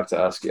that he'd like to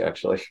ask you,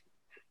 actually.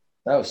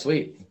 Oh,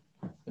 sweet.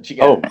 What you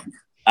got?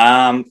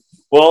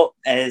 Well,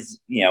 as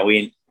you know, we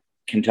in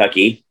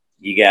Kentucky,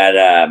 you got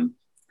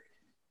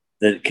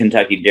the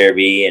Kentucky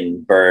Derby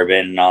and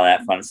bourbon and all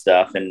that fun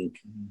stuff. And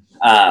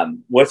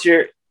what's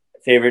your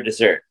favorite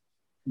dessert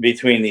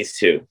between these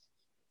two?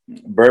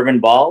 Bourbon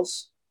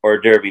balls or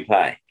Derby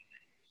pie?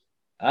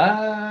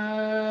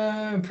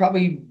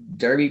 Probably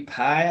Derby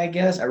pie, I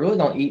guess. I really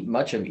don't eat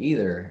much of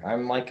either.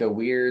 I'm like a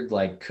weird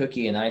like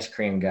cookie and ice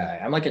cream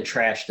guy. I'm like a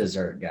trash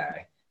dessert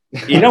guy.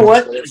 You know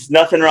what? There's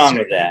nothing wrong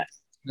with that.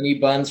 Honey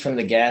buns from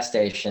the gas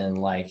station,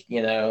 like,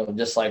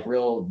 just like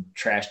real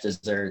trash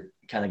dessert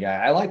kind of guy.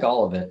 I like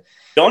all of it.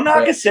 Don't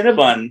knock a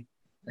Cinnabon.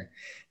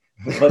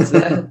 What's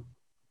that?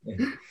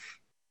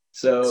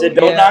 So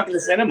don't knock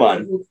the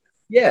Cinnabon.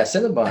 Yeah,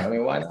 Cinnabon. I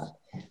mean, why not?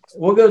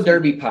 We'll go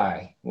Derby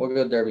pie. We'll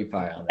go Derby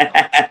pie on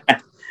that.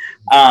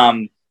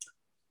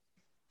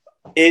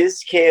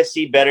 Is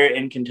KFC better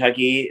in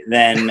Kentucky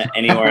than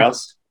anywhere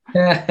else?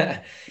 Yes.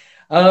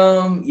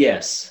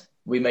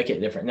 We make it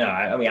different. No,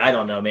 I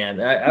don't know,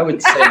 man. I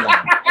would say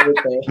not.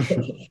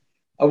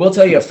 I will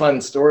tell you a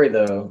fun story,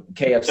 though.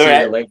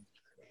 KFC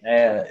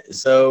related.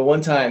 So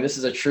one time, this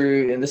is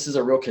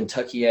a real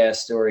Kentucky ass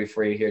story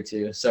for you here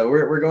too. So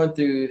we're going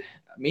through,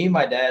 me,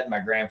 my dad, and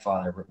my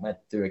grandfather went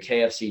through a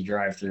KFC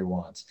drive-through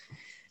once.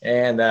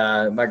 And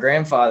my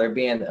grandfather,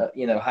 being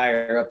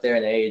higher up there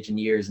in age and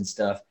years and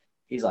stuff,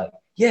 he's like,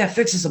 yeah,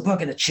 fix us a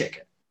bucket of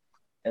chicken.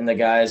 And the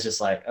guy's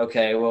just like,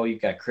 okay, well,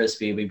 you've got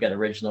crispy, we've got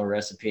original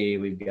recipe,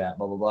 we've got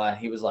blah, blah, blah.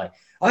 He was like,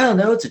 I don't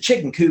know, it's a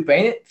chicken coop,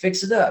 ain't it?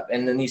 Fix it up.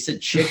 And then he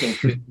said chicken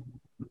coop.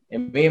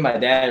 And me and my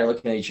dad are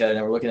looking at each other,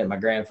 and we're looking at my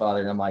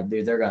grandfather, and I'm like,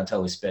 dude, they're going to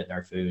totally spit in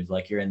our food.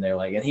 Like, you're in there,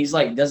 like, and he's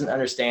like, doesn't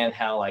understand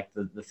how like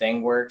the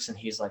thing works. And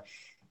he's like,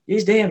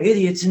 these damn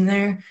idiots in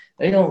there,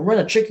 they don't run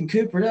a chicken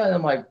coop or nothing.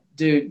 I'm like,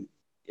 dude,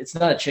 it's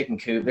not a chicken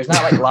coop. There's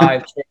not like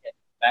live chicken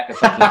back of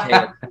fucking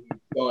KFC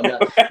going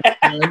up.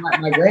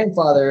 My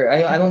grandfather,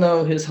 I don't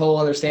know his whole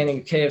understanding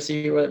of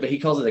KFC or whatever, but he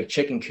calls it a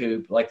chicken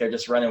coop, like they're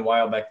just running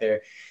wild back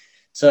there.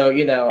 So,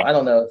 I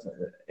don't know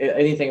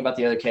anything about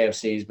the other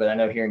KFCs, but I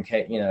know here in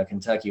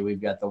Kentucky,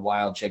 we've got the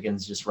wild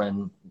chickens just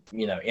running,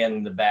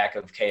 in the back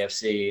of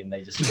KFC, and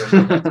they just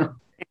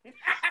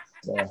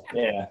so,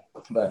 yeah,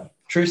 but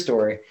true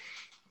story.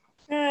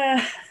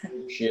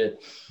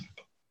 Shit.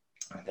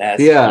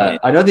 Funny.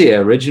 I know the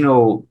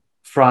original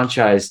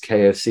franchise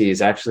KFC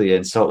is actually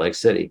in Salt Lake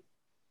City.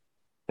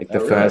 Like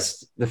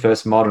the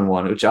first modern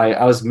one, which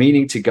I was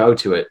meaning to go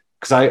to it,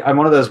 because I'm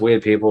one of those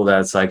weird people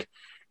that's like,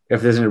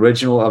 if there's an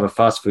original of a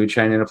fast food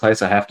chain in a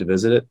place, I have to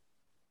visit it.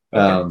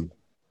 Okay.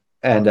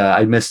 And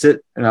I missed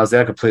it, and I was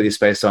there completely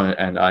spaced on it,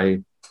 and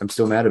I'm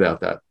still mad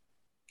about that.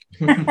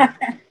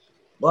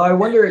 Well, I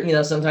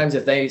wonder, sometimes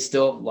if they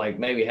still like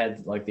maybe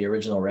had like the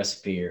original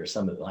recipe or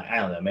something. Like I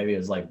don't know, maybe it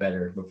was like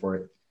better before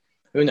it.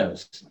 Who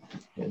knows?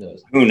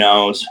 Who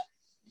knows?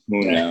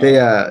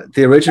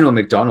 The original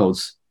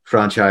McDonald's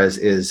franchise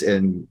is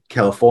in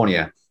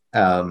California,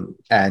 and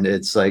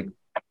it's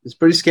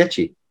pretty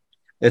sketchy.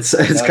 It's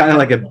kind of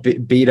like a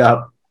beat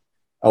up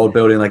old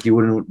building. Like you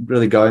wouldn't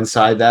really go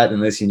inside that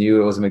unless you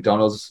knew it was a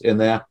McDonald's in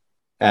there.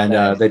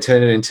 And they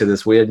turn it into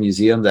this weird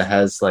museum that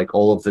has like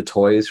all of the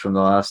toys from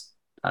the last,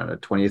 I don't know,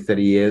 20 or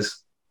 30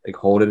 years, like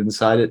hoarded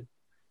inside it.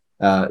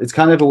 It's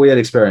kind of a weird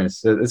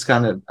experience. It's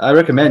kind of, I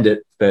recommend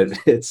it, but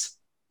it's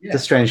a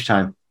strange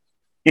time.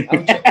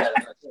 I'll check that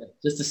out.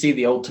 Just to see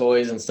the old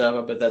toys and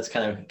stuff, but that's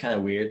kind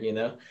of weird,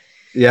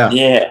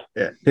 Yeah.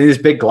 These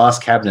big glass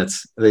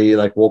cabinets that you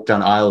like walk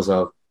down aisles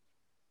of.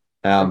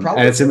 And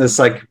it's in this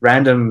like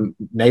random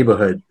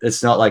neighborhood.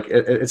 It's not like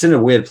it's in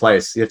a weird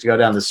place. You have to go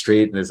down the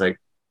street and there's like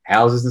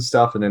houses and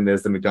stuff, and then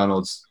there's the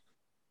McDonald's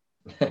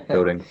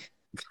building.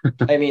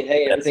 I mean,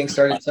 hey, everything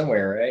started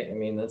somewhere, right? I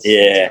mean, that's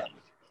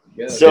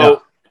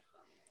So,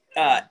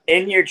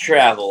 in your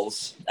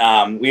travels,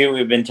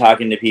 we've been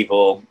talking to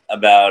people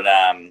about,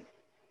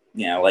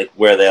 like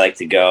where they like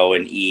to go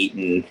and eat,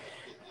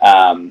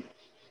 and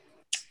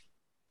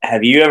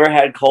have you ever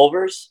had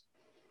Culver's?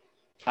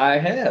 I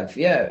have,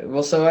 yeah.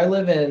 Well, so I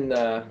live in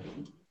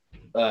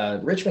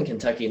Richmond,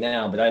 Kentucky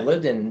now, but I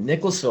lived in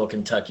Nicholasville,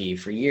 Kentucky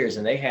for years,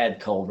 and they had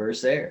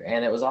Culver's there,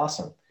 and it was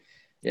awesome.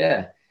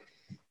 Yeah.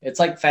 It's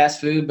like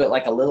fast food, but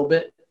like a little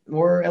bit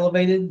more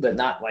elevated, but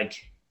not like,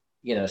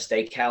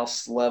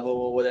 steakhouse level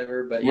or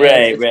whatever. But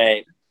yeah,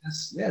 right.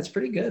 It's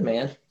pretty good,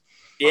 man.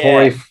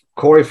 Yeah.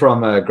 Corey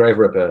from Grave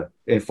Ripper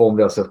informed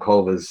us of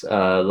Culver's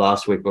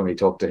last week when we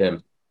talked to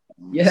him.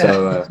 Yeah.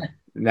 So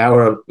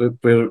now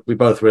we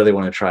both really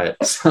want to try it.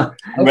 Okay.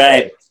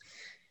 Right.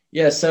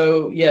 Yeah.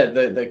 So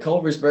the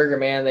Culver's burger,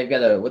 man, they've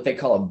got what they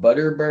call a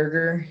butter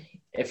burger,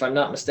 if I'm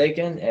not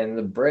mistaken, and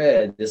the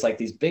bread is like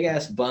these big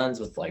ass buns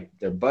with like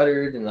they're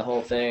buttered and the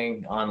whole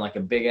thing on like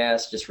a big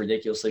ass, just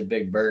ridiculously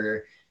big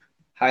burger.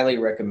 Highly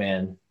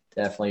recommend.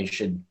 Definitely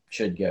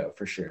should go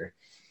for sure.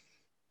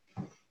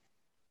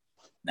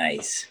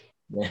 Nice.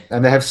 Yeah.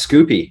 And they have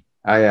Scoopy.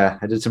 I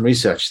did some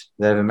research.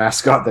 They have a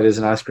mascot that is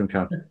an ice cream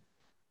cone.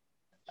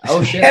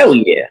 Oh shit! Hell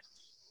yeah!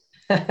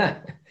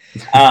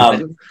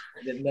 And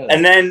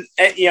then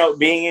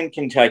being in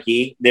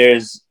Kentucky,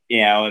 there's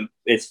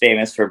it's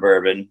famous for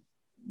bourbon.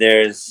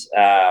 There's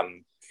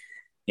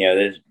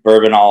there's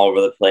bourbon all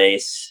over the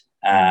place.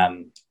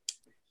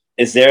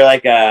 Is there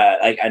like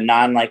a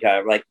non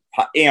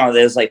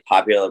there's like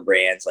popular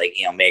brands like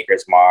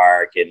Maker's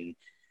Mark and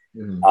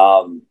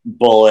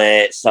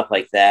Bullet, stuff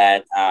like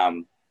that.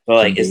 But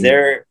like, is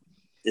there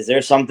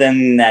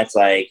something that's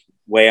like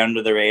way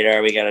under the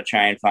radar we got to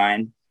try and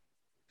find?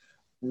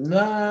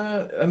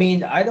 No, I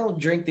mean, I don't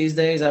drink these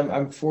days.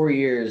 I'm 4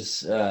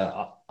 years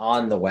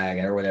on the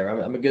wagon or whatever.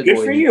 I'm a good boy.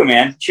 Good for you,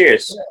 man.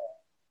 Cheers. Yeah.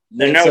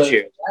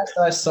 Cheers. Last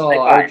I saw,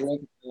 I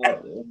drank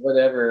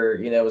whatever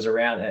was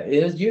around.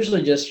 It was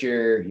usually just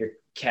your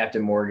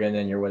Captain Morgan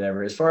and your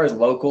whatever. As far as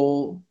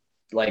local,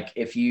 like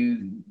if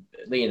you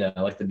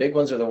like the big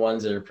ones are the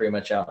ones that are pretty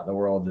much out in the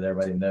world that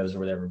everybody knows or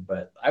whatever.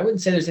 But I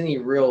wouldn't say there's any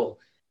real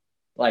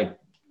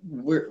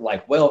we're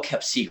like well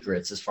kept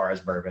secrets as far as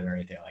bourbon or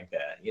anything like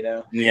that,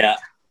 Yeah.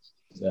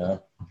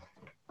 So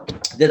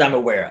that I'm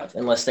aware of,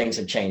 unless things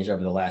have changed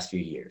over the last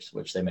few years,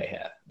 which they may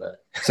have.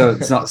 But so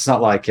it's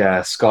not like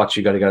Scotch.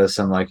 You got to go to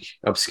some like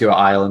obscure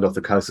island off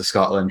the coast of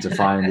Scotland to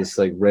find this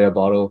like rare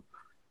bottle.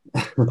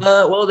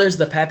 Well, there's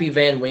the Pappy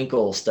Van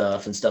Winkle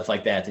stuff and stuff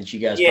like that you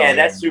guys. Yeah,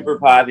 that's super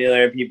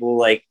popular. People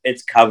like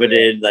it's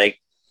coveted. Like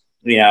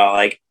you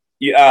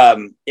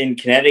in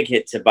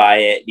Connecticut to buy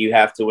it, you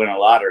have to win a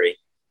lottery.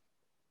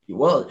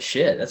 Well,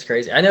 shit, that's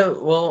crazy. I know.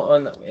 Well,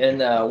 in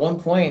one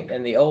point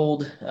in the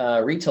old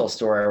retail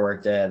store I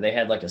worked at, they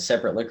had like a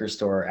separate liquor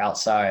store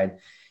outside,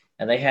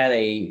 and they had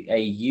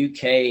a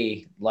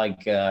UK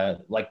like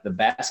the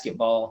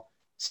basketball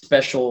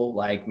special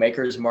like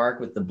Maker's Mark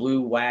with the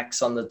blue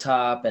wax on the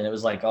top, and it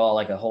was like all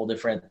like a whole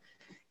different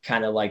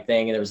kind of like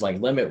thing, and it was like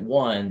limit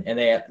one, and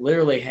they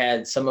literally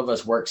had some of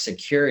us work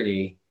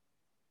security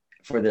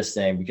for this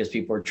thing because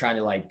people were trying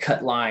to like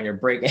cut line or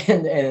break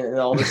in and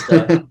all this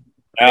stuff.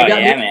 Oh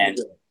yeah, man.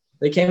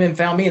 They came and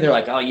found me. They're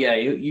like, "Oh yeah,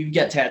 you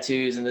got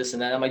tattoos and this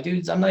and that." I'm like,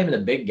 "Dudes, I'm not even a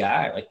big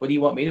guy. Like, what do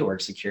you want me to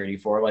work security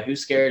for? Like,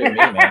 who's scared of me,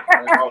 man?"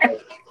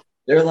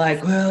 They're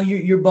like, "Well,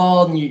 you're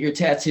bald and you're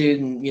tattooed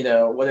and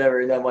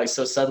whatever." And I'm like,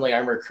 so suddenly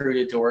I'm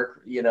recruited to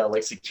work,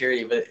 like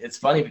security. But it's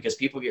funny because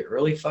people get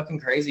really fucking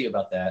crazy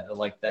about that,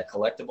 like that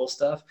collectible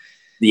stuff.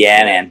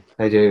 Yeah, man,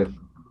 they do.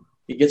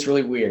 It gets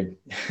really weird.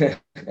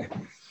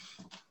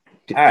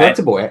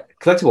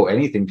 Collectible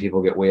anything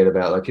people get weird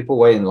about. Like people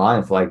wait in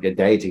line for like a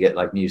day to get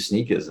like new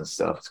sneakers and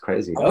stuff. It's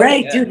crazy.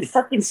 Right, dude, the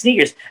fucking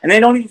sneakers, and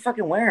they don't even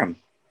fucking wear them.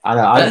 I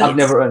know. I've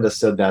never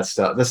understood that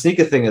stuff. The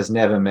sneaker thing has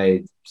never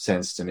made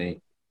sense to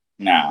me.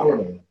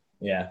 No.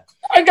 Yeah.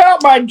 I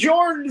got my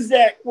Jordans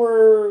that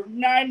were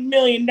 $9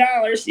 million.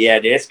 Yeah,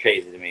 dude, it's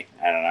crazy to me.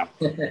 I don't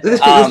know. There's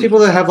people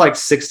that have like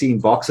 16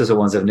 boxes of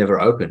ones they've never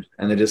opened,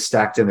 and they're just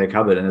stacked in their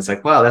cupboard, and it's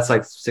like, wow, that's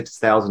like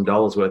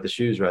 $6,000 worth of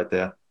shoes right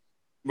there.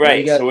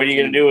 Right. So what are you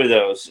gonna do with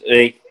those?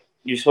 Like,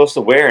 you're supposed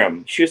to wear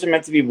them. Shoes are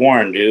meant to be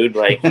worn, dude.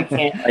 Like, you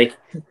can't like.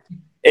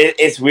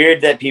 It's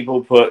weird that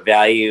people put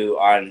value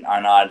on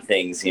odd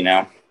things, you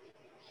know.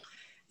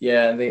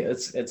 Yeah,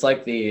 it's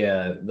like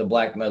the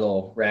black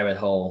metal rabbit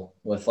hole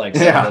with like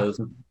some of those.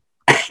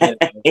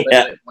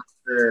 Yeah.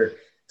 For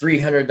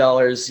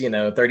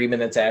 $300, 30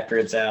 minutes after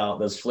it's out,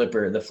 the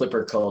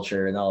flipper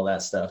culture and all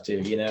that stuff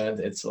too.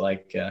 It's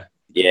like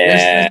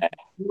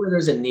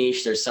there's a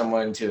niche, there's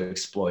someone to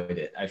exploit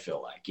it. I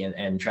feel like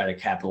and try to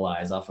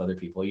capitalize off other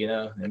people.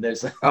 And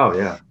there's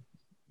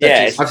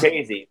it's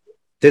crazy.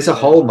 There's a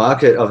whole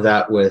market of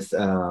that with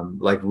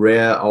like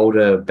rare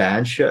older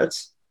band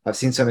shirts. I've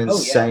seen some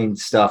insane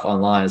stuff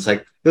online. It's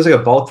like there's like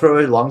a bolt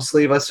thrower long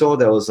sleeve I saw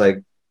that was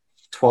like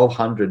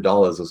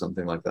 $1,200 or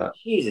something like that.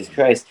 Jesus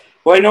Christ!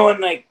 Well, I know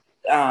when like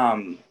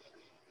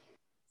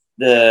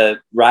the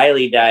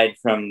Riley died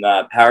from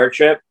Power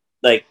Trip,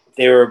 like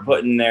they were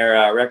putting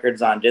their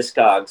records on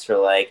Discogs for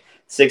like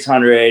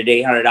 $600,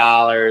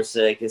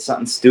 $800. Like it's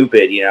something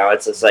stupid,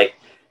 It's just like,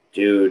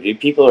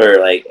 dude, people are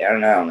like, I don't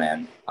know,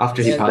 man.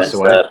 After he passed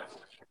away.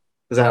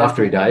 Was that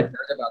after he died?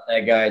 Heard about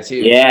that guy too.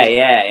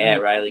 Yeah.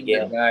 Riley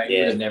Gale. He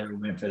would have never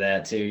went for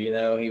that too.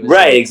 He was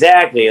right,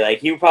 exactly. Like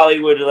he probably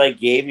would have like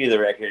gave you the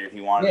record if he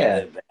wanted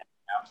it.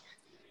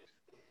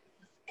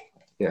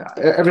 Yeah,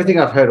 everything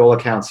I've heard, all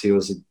accounts, he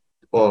was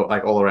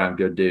all around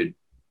good dude.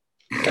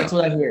 That's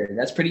what I hear.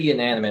 That's pretty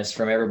unanimous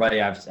from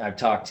everybody I've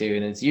talked to,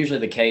 and it's usually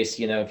the case.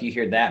 If you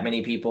hear that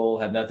many people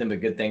have nothing but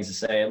good things to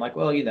say, I'm like,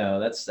 well,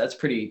 that's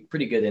pretty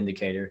good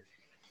indicator.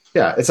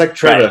 Yeah, it's like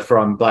Trevor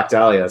from Black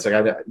Dahlia. It's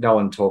like no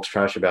one talks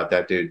trash about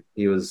that dude.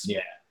 He was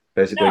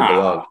basically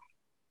beloved.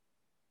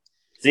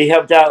 So he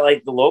helped out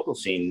like the local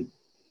scene.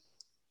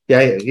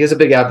 Yeah, he is a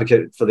big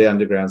advocate for the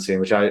underground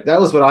scene, that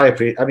was what I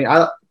appreciate. I mean,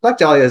 Black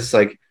Dahlia is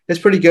like, it's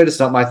pretty good. It's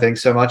not my thing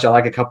so much. I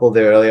like a couple of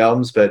their early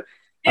albums, but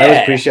I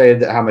always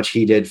appreciated how much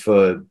he did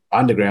for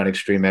underground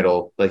extreme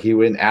metal. Like he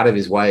went out of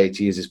his way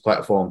to use his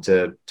platform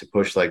to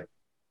push like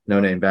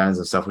no-name bands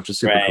and stuff, which is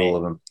super cool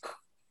of him.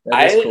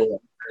 That is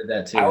cool. I heard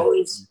that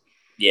too.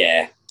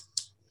 Yeah,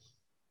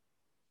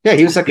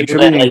 he was like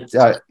contributing.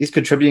 He's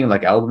contributing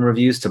like album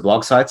reviews to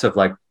blog sites of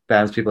like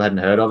bands people hadn't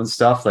heard of and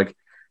stuff. Like,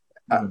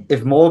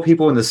 if more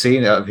people in the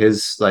scene of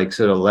his like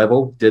sort of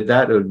level did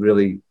that, it would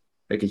really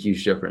make a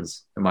huge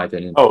difference, in my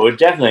opinion. Oh, it would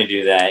definitely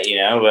do that,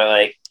 But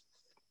like,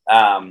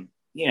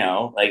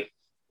 like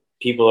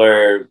people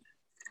are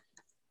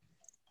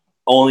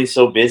only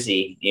so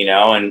busy,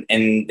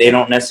 and they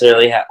don't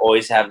necessarily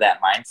always have that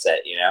mindset,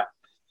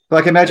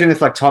 Like imagine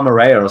if like Tom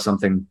Araya or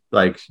something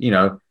like,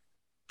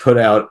 put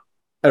out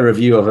a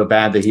review of a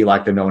band that he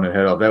liked and no one had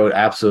heard of. That would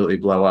absolutely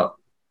blow up.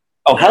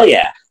 Oh, hell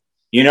yeah.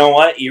 You know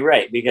what? You're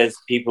right, because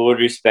people would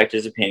respect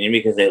his opinion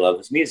because they love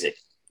his music.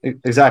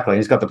 Exactly.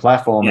 He's got the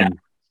platform and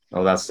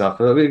all that stuff.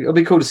 It'll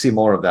be cool to see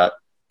more of that.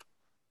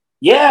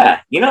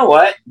 Yeah. You know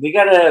what? We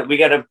gotta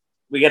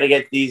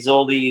get these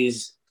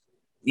oldies,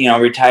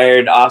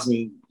 retired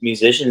awesome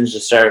musicians to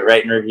start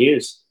writing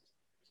reviews.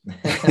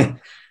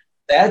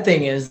 Bad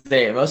thing is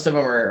most of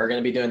them are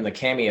going to be doing the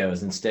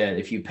cameos instead.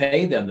 If you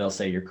pay them, they'll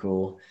say you're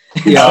cool.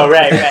 Yeah. Oh,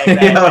 right.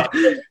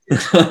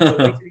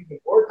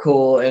 More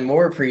cool and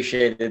more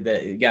appreciated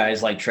that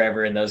guys like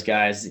Trevor and those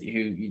guys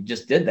who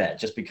just did that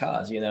just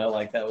because,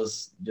 like that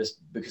was just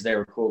because they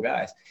were cool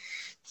guys.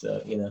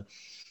 So,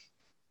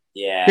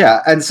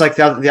 Yeah. And it's like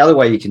the other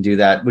way you can do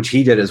that, which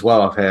he did as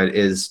well, I've heard,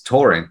 is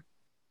touring.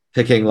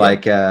 Picking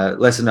like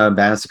lesser known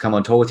bands to come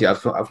on tour with you.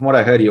 From what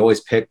I heard, he always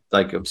picked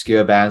like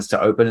obscure bands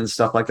to open and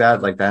stuff like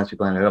that, like bands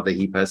people hadn't heard of that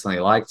he personally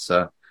liked.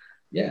 So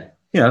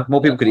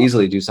more people could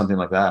easily do something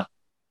like that.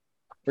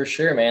 For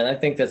sure, man. I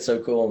think that's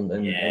so cool,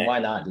 and why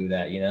not do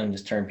that? And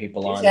just turn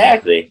people on.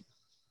 Exactly.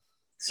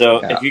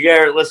 So if you guys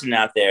are listening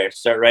out there,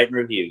 start writing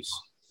reviews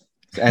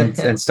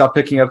and stop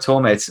picking up tour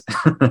mates.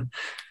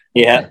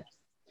 Yeah.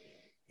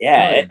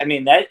 I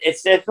mean that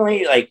it's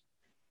definitely like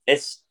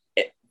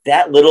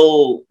that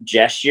little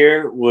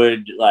gesture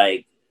would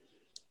like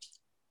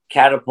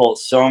catapult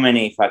so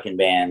many fucking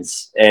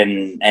bands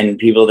and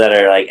people that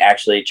are like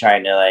actually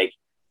trying to like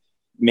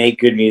make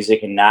good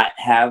music and not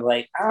have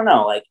like, I don't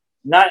know, like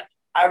not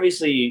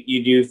obviously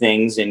you do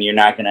things and you're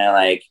not going to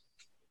like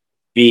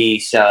be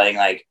selling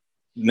like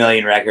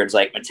million records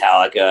like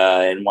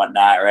Metallica and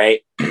whatnot.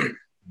 Right.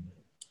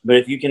 But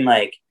if you can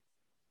like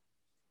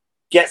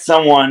get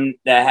someone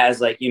that has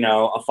like,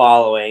 a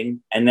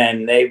following and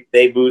then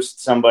they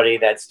boost somebody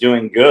that's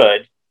doing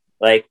good.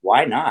 Like,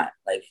 why not?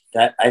 Like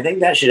that. I think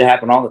that should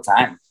happen all the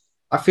time.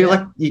 I feel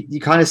like you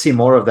kind of see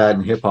more of that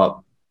in hip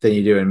hop than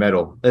you do in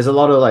metal. There's a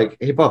lot of like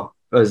hip hop.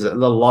 There's a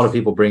lot of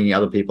people bringing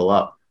other people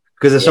up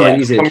because it's so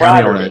easy to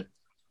cameo on it.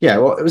 Yeah.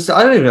 Well,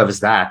 I don't even know if it's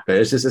that, but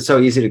it's so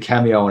easy to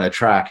cameo on a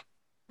track.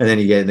 And then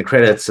you get in the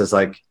credits. It's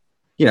like,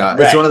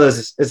 it's one of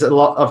those, it's a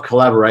lot of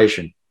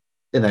collaboration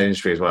in that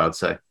industry is what I'd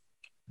say.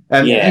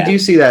 And you do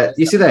see that.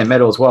 You see that in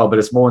metal as well, but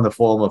it's more in the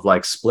form of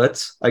like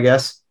splits, I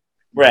guess.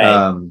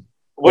 Right.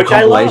 Which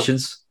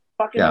compilations.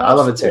 I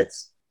love it too.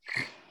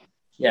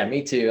 Yeah,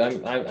 me too.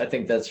 I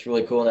think that's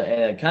really cool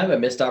and kind of a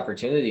missed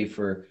opportunity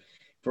for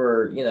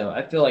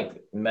I feel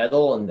like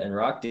metal and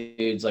rock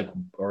dudes like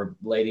or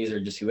ladies or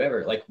just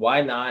whoever, like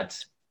why not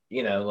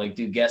like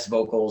do guest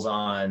vocals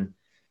on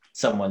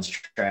someone's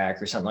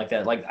track or something like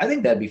that. Like I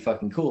think that'd be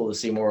fucking cool to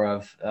see more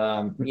of.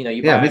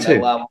 You buy a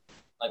metal album,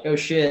 like oh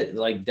shit,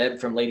 like Deb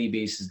from Lady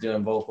Beast is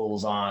doing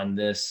vocals on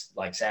this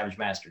like Savage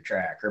Master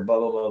track or blah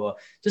blah blah blah,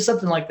 just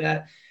something like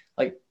that.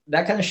 Like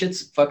that kind of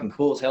shit's fucking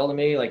cool as hell to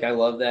me. Like I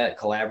love that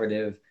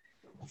collaborative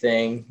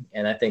thing,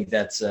 and I think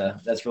that's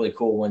really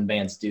cool when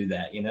bands do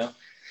that.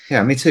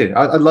 Yeah, me too.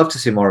 I'd love to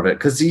see more of it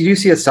because you do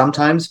see it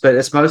sometimes, but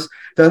it's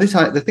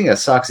the thing that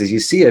sucks is you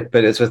see it,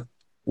 but it's with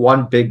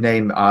one big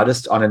name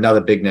artist on another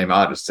big name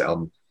artist's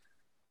album.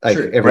 Like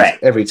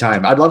every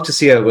time. I'd love to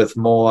see it with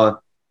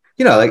more,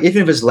 like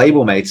even if it's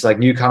label mates, like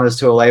newcomers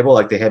to a label,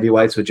 like the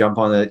heavyweights would jump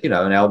on an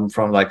album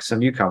from like some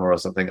newcomer or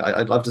something.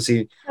 I'd love to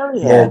see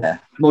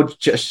more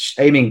just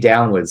aiming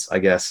downwards, I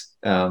guess,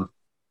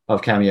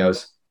 of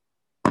cameos.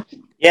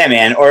 Yeah,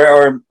 man,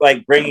 or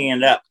like bringing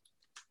it up.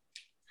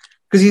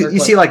 Because you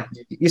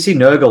see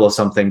Nurgle or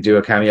something do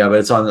a cameo, but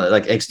it's on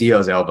like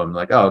XDO's album.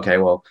 Like, oh, okay,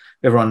 well,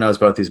 everyone knows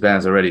both these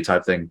bands already,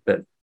 type thing.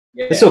 But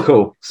it's still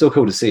cool. Still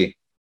cool to see.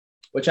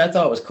 Which I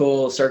thought was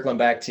cool. Circling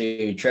back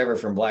to Trevor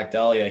from Black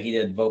Dahlia, he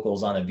did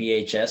vocals on a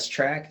VHS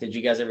track. Did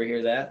you guys ever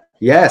hear that?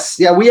 Yes.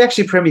 Yeah, we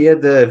actually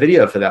premiered the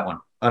video for that one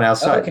on our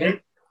site.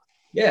 Okay.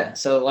 Yeah.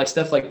 So like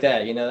stuff like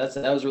that,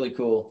 that was really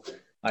cool.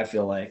 I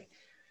feel like.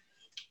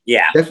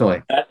 Yeah,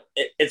 definitely.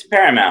 It's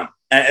paramount.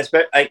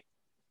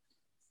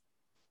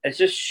 It's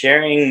just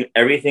sharing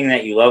everything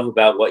that you love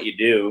about what you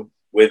do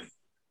with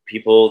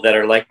people that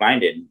are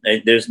like-minded.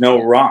 There's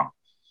no wrong.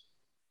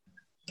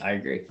 I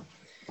agree.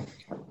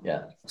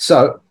 Yeah.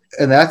 So,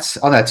 and that's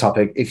on that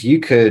topic. If you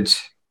could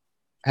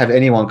have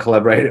anyone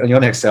collaborate on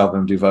your next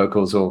album, do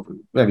vocals or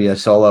maybe a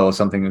solo or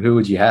something, who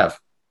would you have?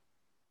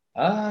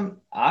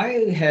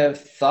 I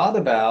have thought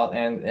about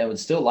and would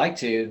still like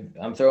to.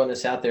 I'm throwing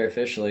this out there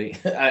officially.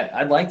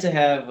 I'd like to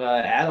have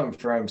Adam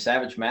from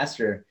Savage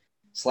Master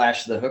 /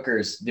 the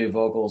Hookers do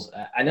vocals.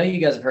 I know you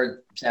guys have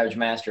heard Savage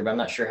Master, but I'm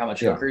not sure how much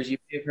Hookers you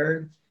have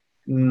heard.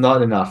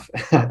 Not enough.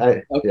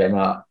 Okay.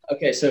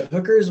 Okay, so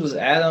Hookers was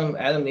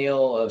Adam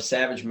Neal of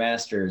Savage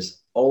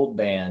Master's old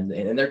band,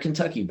 and they're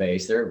Kentucky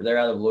based. They're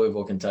out of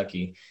Louisville,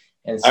 Kentucky,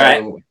 and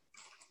so.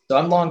 So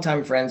I'm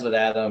longtime friends with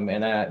Adam,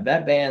 and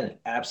that band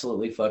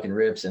absolutely fucking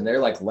rips, and they're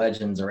like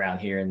legends around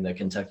here in the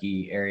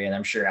Kentucky area, and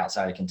I'm sure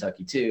outside of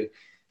Kentucky too.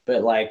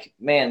 But like,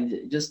 man,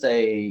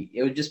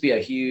 it would just be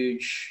a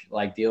huge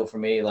like deal for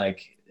me,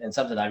 like, and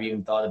something I've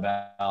even thought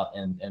about,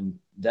 and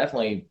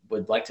definitely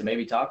would like to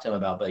maybe talk to him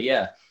about. But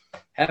yeah,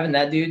 having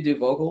that dude do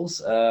vocals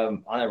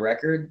on a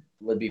record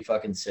would be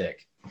fucking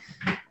sick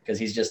because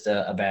he's just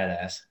a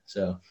badass.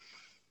 So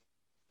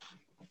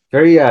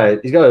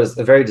he's got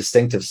a very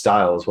distinctive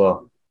style as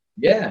well.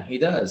 Yeah, he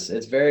does.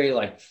 It's very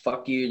like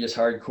fuck you, just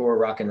hardcore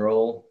rock and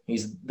roll.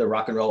 He's the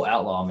rock and roll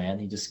outlaw, man.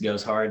 He just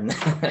goes hard and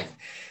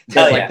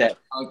does like that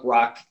punk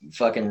rock,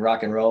 fucking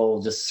rock and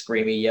roll, just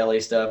screamy,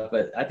 yelly stuff.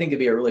 But I think it'd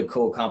be a really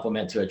cool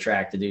compliment to a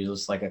track to do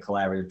just like a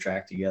collaborative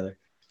track together.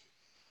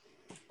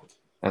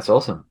 That's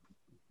awesome.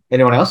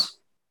 Anyone else?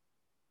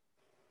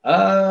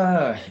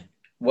 Well,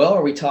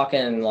 are we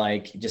talking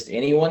like just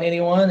anyone?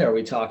 Or are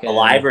we talking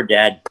alive or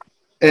dead?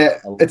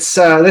 It's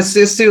let's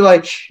just do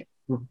like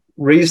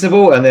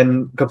reasonable and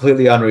then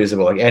completely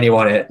unreasonable, like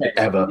anyone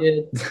ever.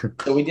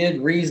 We did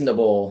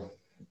reasonable,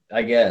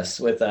 I guess,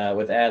 with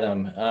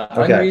Adam.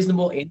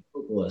 Unreasonable and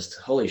vocalist.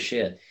 Holy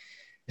shit.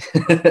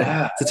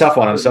 It's a tough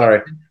one. I'm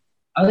sorry.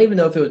 I don't even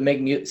know if it would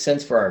make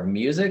sense for our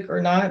music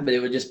or not, but it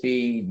would just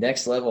be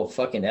next level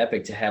fucking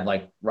epic to have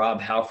like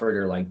Rob Halford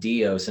or like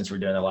Dio, since we're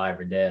doing Alive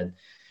or Dead.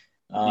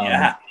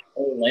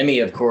 Lemmy,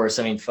 of course.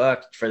 I mean,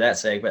 fuck for that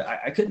sake, but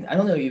I couldn't. I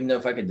don't even know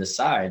if I could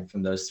decide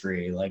from those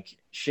three. Like,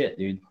 shit,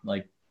 dude.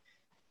 Like,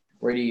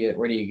 where do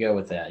you go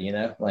with that?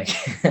 Like,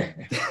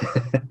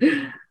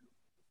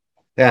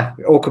 yeah,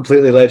 all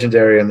completely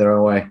legendary in their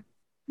own way.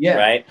 Yeah,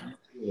 right.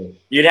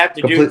 You'd have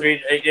to do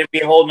three. It'd be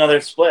a whole nother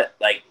split,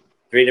 like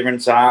 3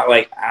 different songs.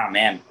 Like, I don't know,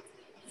 man,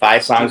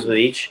 5 songs with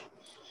each.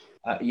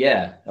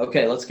 Yeah.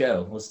 Okay, let's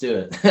go. Let's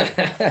do it.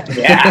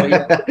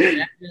 Yeah.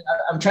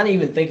 I'm trying to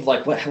even think of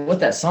like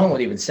what that song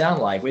would even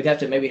sound like. We'd have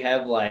to maybe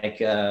have like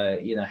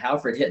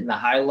Halford hitting the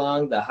high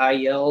lung, the high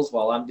yells,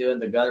 while I'm doing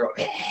the guttural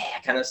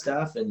kind of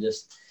stuff, and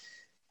just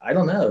I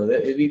don't know.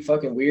 It'd be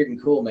fucking weird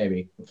and cool.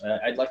 Maybe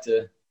I'd like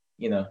to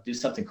do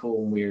something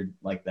cool and weird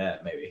like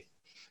that. Maybe.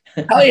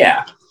 Hell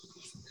yeah.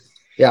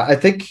 Yeah, I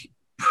think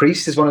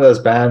Priest is one of those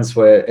bands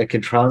where it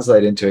can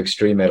translate into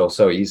extreme metal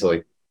so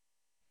easily.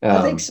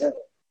 I think so.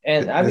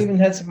 And I've even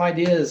had some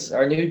ideas.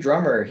 Our new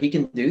drummer, he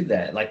can do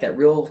that, like that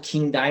real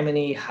King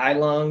Diamond-y, high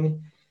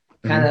lung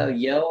kind of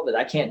yell that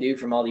I can't do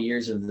from all the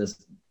years of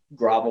this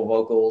grovel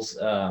vocals.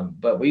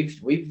 But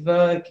we've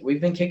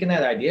been kicking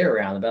that idea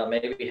around about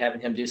maybe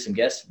having him do some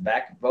guest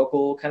back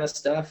vocal kind of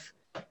stuff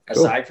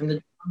aside from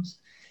the drums.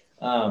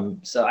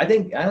 So I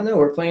don't know,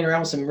 we're playing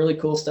around with some really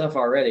cool stuff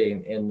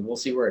already, and we'll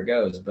see where it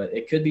goes, but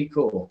it could be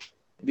cool.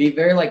 It'd be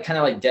very kind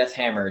of like Death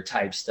Hammer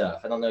type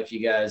stuff. I don't know if you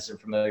guys are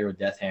familiar with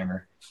Death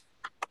Hammer.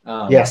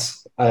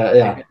 Yes.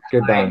 Yeah.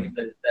 Good band.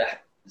 The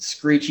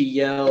screechy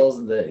yells,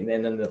 and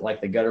then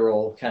the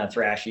guttural kind of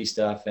thrashy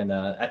stuff. And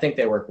I think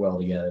they work well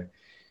together.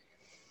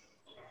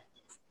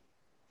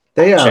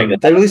 They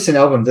released an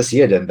album this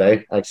year, didn't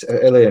they? Like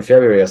early in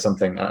February or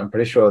something. I'm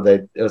pretty sure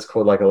it was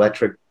called like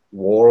Electric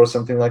War or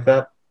something like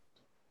that.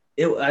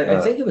 I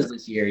think it was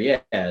this year.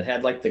 Yeah, it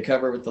had like the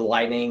cover with the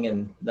lightning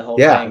and the whole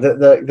thing.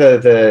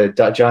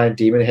 The giant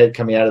demon head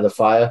coming out of the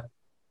fire.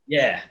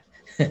 Yeah.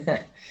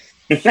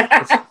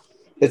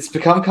 It's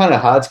become kind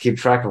of hard to keep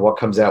track of what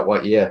comes out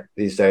what year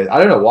these days. I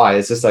don't know why.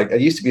 It's just like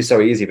it used to be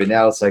so easy, but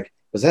now it's like,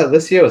 was that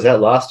this year? Was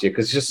that last year?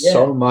 Because just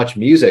so much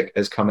music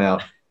has come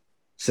out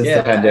since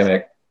the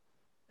pandemic.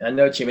 I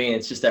know what you mean.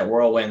 It's just that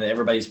whirlwind that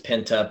everybody's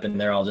pent up and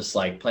they're all just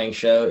like playing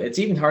show. It's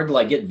even hard to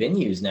like get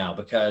venues now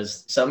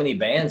because so many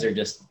bands are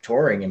just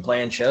touring and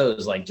playing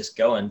shows, like just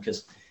going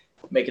because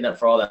making up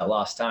for all that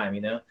lost time, you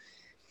know?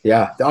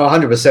 Yeah,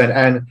 100%.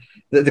 And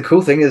the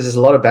cool thing is there's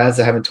a lot of bands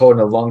that haven't toured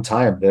in a long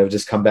time. They've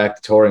just come back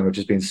to touring, which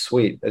has been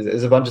sweet.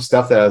 There's a bunch of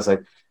stuff that I was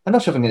like, I'm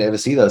not sure if I'm going to ever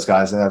see those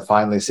guys, and I've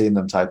finally seen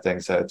them type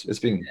thing. So it's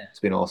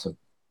been awesome.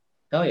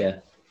 Oh, yeah.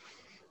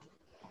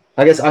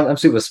 I guess I'm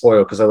super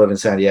spoiled because I live in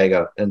San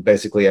Diego, and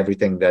basically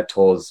everything that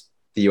tours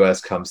the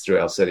US comes through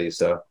our city.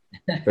 So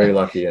very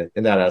lucky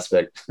in that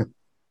aspect.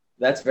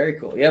 That's very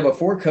cool. Yeah,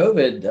 before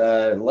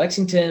COVID,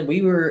 Lexington,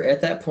 we were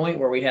at that point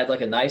where we had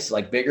like a nice,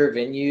 like bigger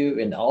venue,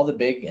 and all the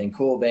big and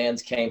cool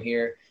bands came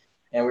here,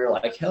 and we were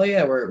like, hell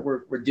yeah,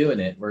 we're doing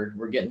it.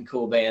 We're getting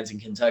cool bands in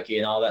Kentucky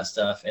and all that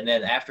stuff. And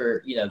then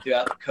after,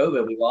 throughout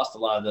COVID, we lost a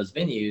lot of those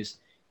venues,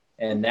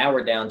 and now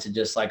we're down to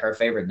just like our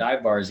favorite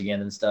dive bars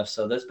again and stuff.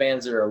 So those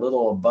bands that are a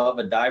little above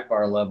a dive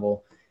bar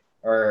level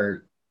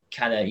are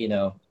kind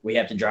of, we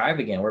have to drive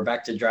again. We're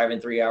back to driving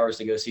 3 hours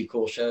to go see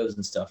cool shows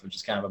and stuff, which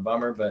is kind of a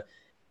bummer, but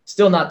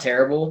still not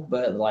terrible,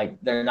 but like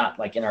they're not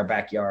like in our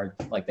backyard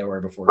like they were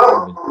before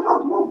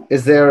COVID.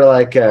 Is there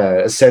like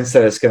a sense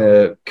that it's going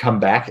to come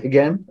back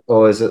again,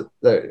 or is it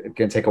going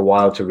to take a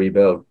while to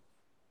rebuild?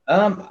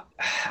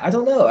 I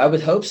don't know. I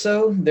would hope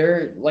so.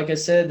 There, like I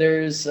said,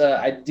 there's.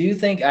 I do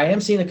think I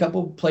am seeing a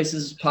couple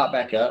places pop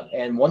back up,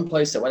 and one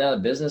place that went out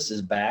of business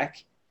is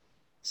back,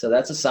 so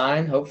that's a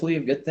sign, hopefully,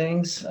 of good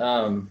things.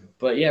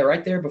 But yeah,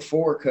 right there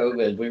before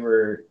COVID, we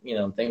were,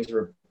 things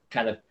were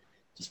kind of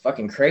just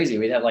fucking crazy.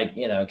 We'd have like,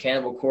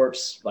 Cannibal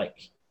Corpse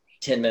like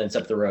 10 minutes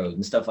up the road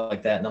and stuff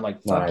like that. And I'm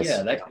like, fuck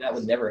yeah, that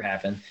would never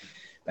happen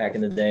back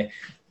in the day.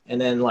 And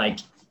then like,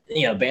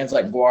 bands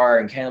like Guar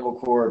and Cannibal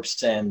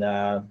Corpse and,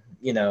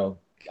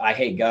 I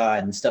Hate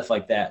God and stuff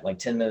like that, like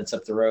 10 minutes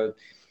up the road.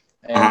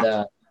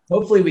 And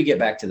hopefully we get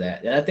back to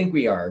that. And I think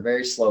we are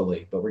very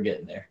slowly, but we're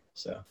getting there.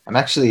 So I'm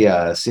actually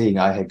seeing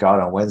I Hate God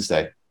on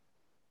Wednesday.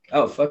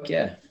 Oh, fuck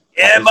yeah.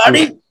 Yeah,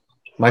 buddy.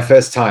 My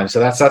first time. So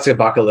that's a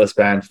bucket list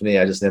band for me.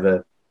 I just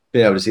never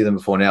been able to see them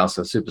before now.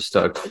 So super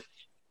stoked.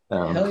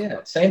 Hell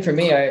yeah. Same for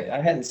me.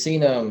 I hadn't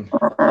seen them.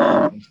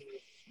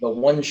 The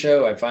one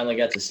show I finally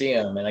got to see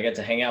them, and I got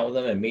to hang out with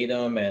them and meet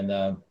them.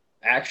 And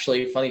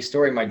actually, funny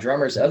story, my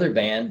drummer's other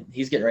band,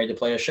 he's getting ready to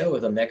play a show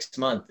with them next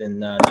month in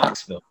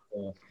Knoxville.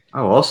 So,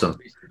 oh, awesome.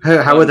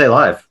 How were they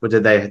live?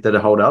 Did it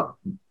hold up?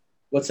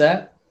 What's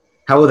that?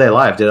 How were they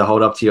live? Did it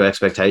hold up to your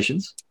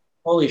expectations?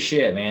 Holy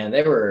shit, man.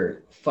 They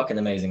were fucking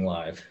amazing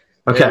live.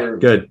 Okay,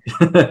 good.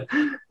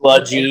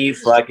 Sludgy,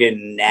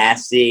 fucking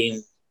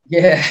nasty.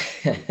 Yeah.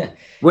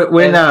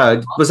 When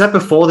was that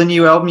before the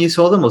new album you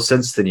saw them, or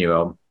since the new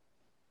album?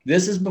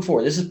 This is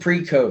before. This is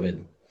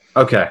pre-COVID.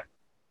 Okay.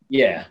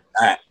 Yeah.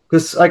 All right.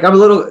 Because like I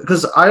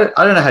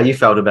don't know how you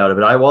felt about it,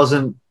 but I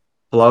wasn't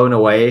blown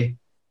away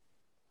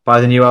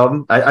by the new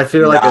album. I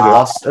feel like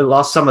it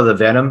lost some of the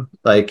venom.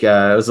 Like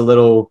it was a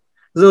little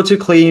too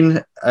clean.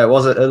 It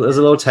was a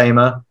little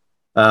tamer.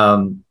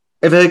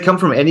 If it had come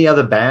from any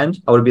other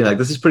band, I would have been like,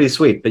 this is pretty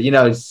sweet. But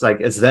it's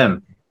like it's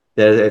them.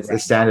 The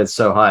standard's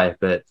so high.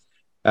 But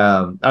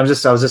I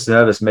was just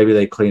nervous. Maybe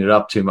they cleaned it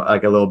up too much,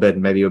 like a little bit,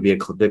 and maybe it would be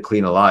a bit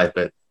cleaner live.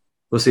 But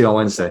we'll see on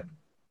Wednesday.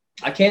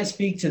 I can't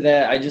speak to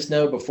that. I just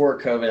know before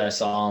COVID I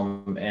saw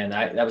them, and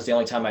that was the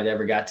only time I'd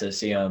ever got to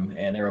see them.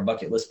 And they were a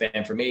bucket list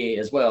band for me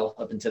as well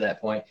up until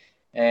that point.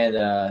 And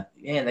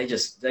man,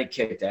 they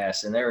kicked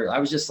ass. And I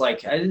was just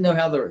like, I didn't know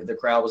how the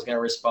crowd was going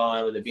to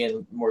respond with it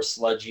being more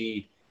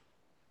sludgy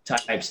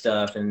type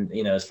stuff, and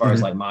as far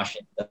as like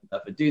moshing stuff.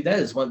 But dude, that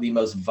is one of the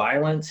most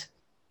violent.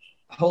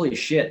 Holy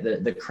shit!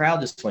 The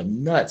crowd just went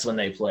nuts when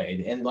they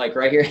played, and like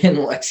right here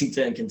in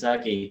Lexington,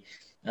 Kentucky.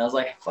 And I was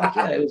like, fuck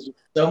yeah! It was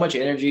so much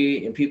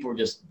energy, and people were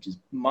just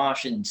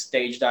moshing,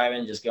 stage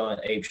diving, just going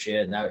ape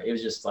shit, and it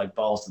was just like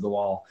balls to the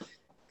wall,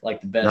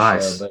 like the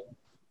best show. But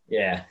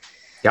yeah.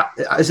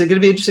 Is it going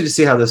to be interesting to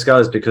see how this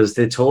goes because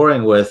they're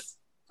touring with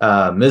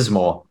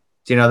Mizmor?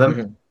 Do you know them?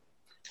 Mm-hmm.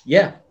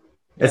 Yeah.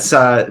 It's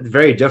a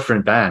very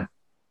different band.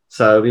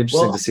 So it'll be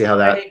interesting to see how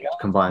that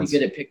combines.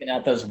 Good at picking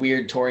out those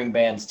weird touring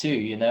bands too.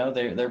 You know,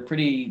 they're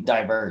pretty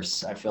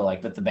diverse. I feel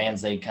like with the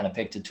bands they kind of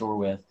pick to tour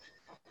with.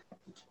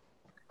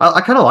 I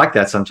kind of like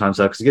that sometimes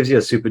though, because it gives you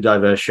a super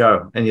diverse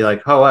show, and you're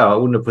like, oh wow, I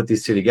wouldn't have put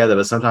these two together,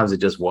 but sometimes it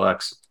just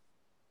works.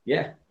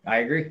 Yeah, I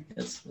agree.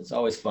 It's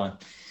always fun.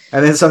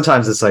 And then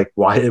sometimes it's like,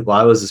 why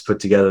was this put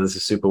together? This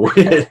is super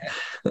weird.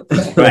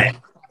 Right.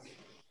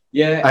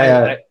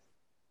 Yeah,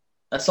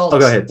 I saw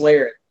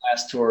Slayer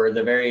last tour,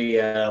 the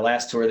very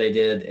last tour they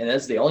did, and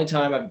that's the only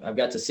time I've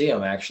got to see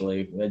them.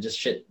 Actually, it just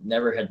shit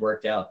never had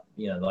worked out,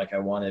 like I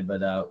wanted.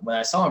 But when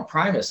I saw him,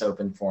 Primus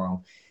opened for him,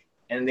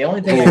 and the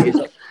only thing I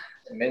could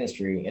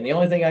Ministry, and the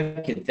only thing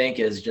I could think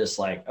is just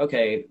like,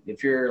 okay,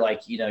 if you're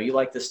like, you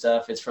like this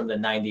stuff, it's from the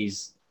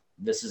 '90s.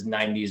 This is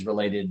 '90s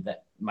related.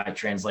 That might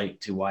translate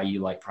to why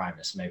you like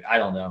Primus. Maybe I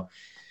don't know.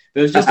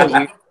 But it was just a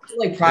weird.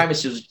 Like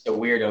Primus was just a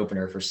weird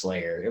opener for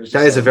Slayer. It was.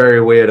 That is a very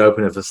weird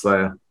opener for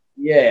Slayer.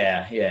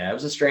 Yeah, it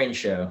was a strange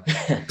show.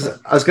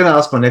 I was going to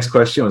ask, my next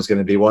question was going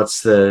to be,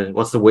 what's the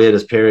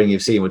weirdest pairing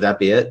you've seen? Would that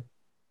be it?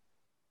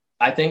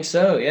 I think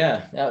so.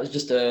 Yeah, that was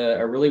just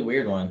a really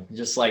weird one.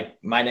 Just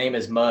like My Name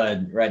Is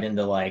Mud, right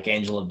into like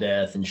Angel of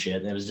Death and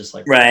shit. And it was just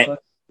like, right.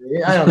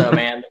 I don't know,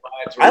 man.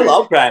 I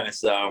love Primus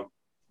though.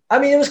 I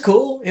mean, it was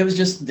cool. It was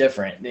just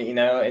different, And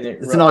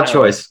it's an odd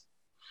choice.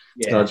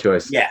 Yeah. It's an odd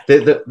choice. Yeah.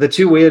 The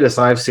two weirdest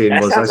I've seen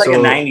was sounds like a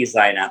 '90s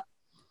lineup.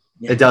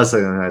 It does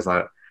sound like a '90s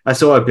lineup. I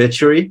saw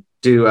Obituary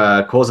do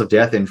Cause of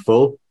Death in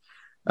full,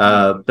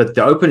 but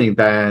the opening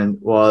band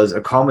was a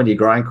comedy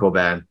grindcore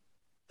band.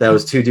 There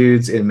was two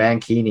dudes in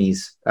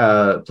mankinis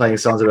playing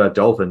songs about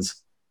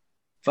dolphins.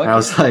 And I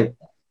was like,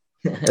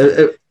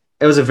 it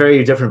was a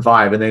very different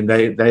vibe. And then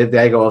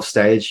they go off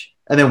stage,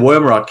 and then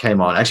Wormrot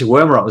came on. Actually,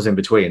 Wormrot was in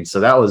between, so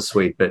that was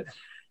sweet. But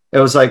it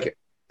was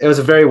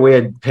a very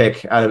weird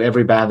pick out of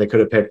every band they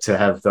could have picked to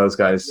have those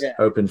guys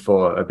open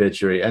for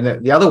Obituary.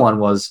 And the other one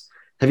was,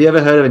 have you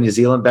ever heard of a New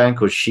Zealand band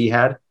called She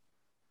Had?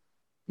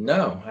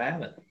 No, I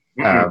haven't.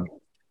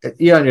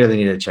 You don't really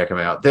need to check them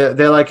out.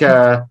 They're like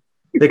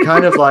they're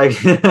kind of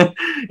like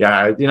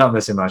yeah, you're not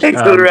missing much.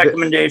 Thanks for the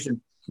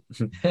recommendation.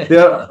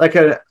 They're like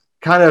a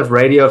kind of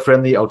radio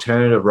friendly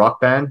alternative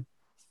rock band.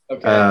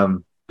 Okay.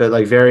 But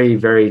like very,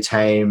 very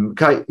tame.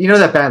 You know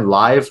that band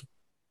Live?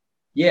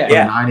 Yeah. In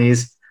the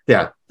 90s?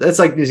 Yeah. That's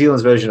like New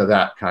Zealand's version of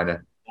that kind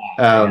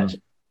of.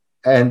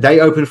 And they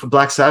opened for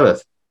Black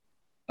Sabbath.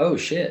 Oh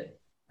shit.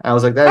 I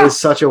was like, that is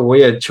such a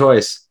weird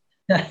choice.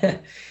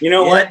 You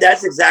know what?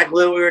 That's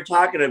exactly what we were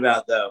talking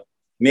about, though.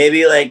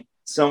 Maybe like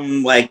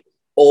some like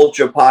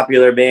ultra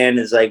popular band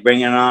is like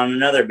bringing on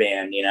another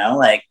band,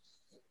 like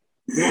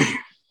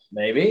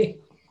maybe.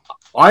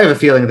 I have a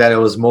feeling that it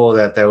was more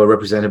that they were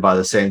represented by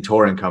the same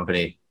touring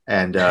company,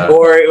 and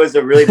or it was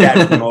a really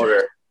bad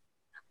promoter.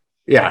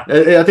 Yeah,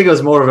 I think it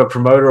was more of a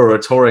promoter or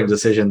a touring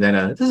decision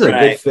than this is a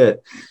good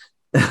fit.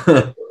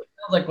 Sounds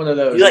like one of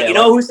those. You're like,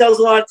 who sells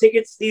a lot of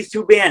tickets? These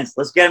two bands.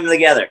 Let's get them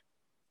together.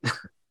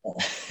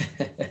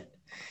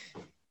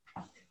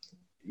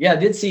 Yeah, I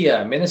did see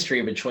a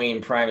Ministry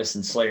between Primus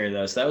and Slayer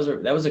though, so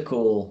that was a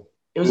cool.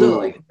 It was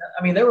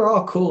they were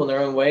all cool in their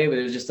own way, but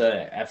it was just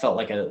I felt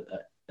like a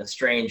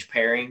strange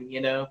pairing,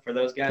 for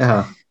those guys.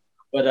 Uh-huh.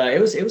 But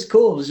it was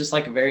cool. It was just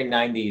like a very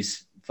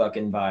 '90s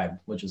fucking vibe,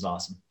 which was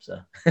awesome. So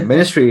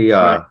Ministry,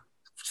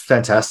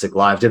 fantastic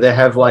live. Did they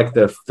have like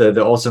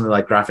the awesome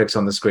like graphics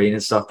on the screen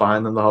and stuff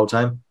behind them the whole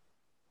time?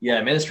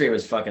 Yeah, Ministry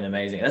was fucking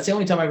amazing. That's the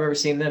only time I've ever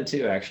seen them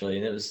too, actually,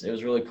 and it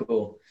was really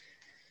cool.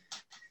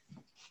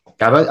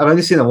 I've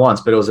only seen them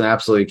once, but it was an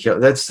absolute kill.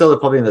 That's still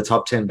probably in the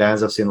top 10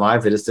 bands I've seen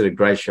live. They just did a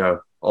great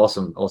show.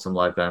 Awesome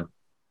live band.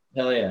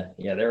 Hell yeah,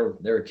 they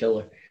were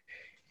killer.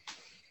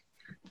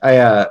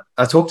 I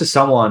talked to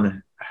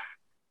someone.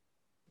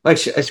 Like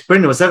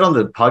Brendan, was that on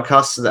the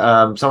podcast?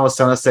 Someone was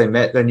telling us they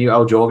met the new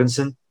Al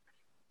Jorgensen,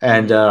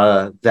 and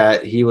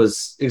that he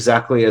was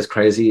exactly as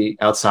crazy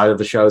outside of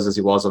the shows as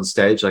he was on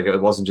stage. Like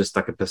it wasn't just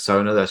like a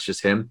persona. That's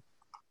just him.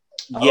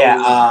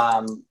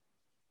 Yeah.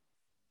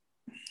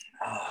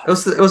 Who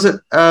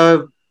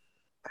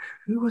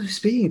was he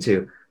speaking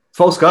to?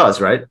 False Gods,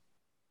 right?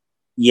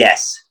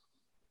 Yes,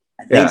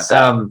 I think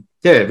so.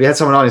 We had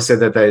someone on who said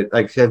that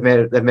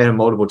they've met him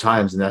multiple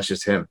times, and that's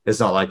just him. It's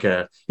not like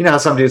how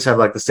some dudes have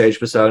like the stage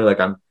persona, like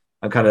I'm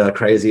kind of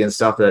crazy and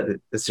stuff. That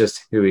it's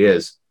just who he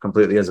is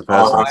completely as a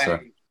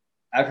person.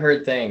 I've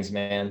heard things,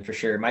 man, for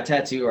sure. My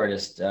tattoo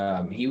artist,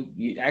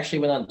 he actually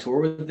went on tour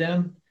with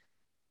them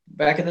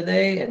back in the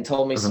day and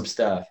told me some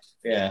stuff.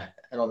 Yeah.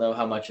 I don't know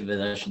how much of it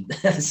I should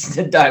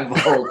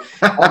divulge.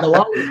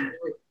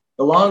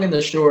 The long and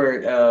the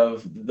short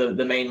of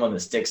the main one that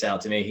sticks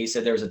out to me, he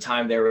said there was a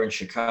time they were in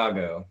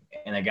Chicago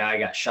and a guy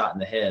got shot in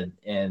the head.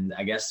 And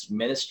I guess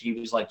he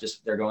was like,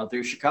 they're going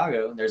through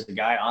Chicago. And there's a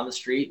guy on the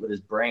street with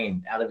his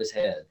brain out of his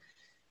head.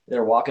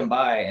 They're walking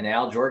by, and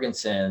Al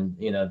Jorgensen,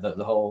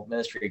 the whole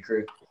Ministry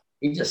crew,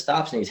 he just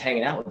stops and he's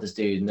hanging out with this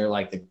dude. And they're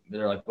like,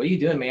 what are you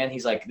doing, man?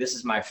 He's like, this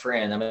is my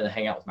friend. I'm going to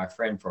hang out with my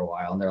friend for a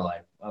while. And they're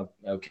like, oh,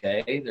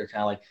 okay. They're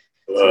kind of like,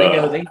 so they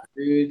go, they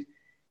intrude.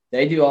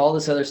 They do all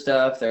this other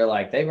stuff. They're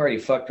like, they've already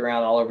fucked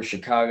around all over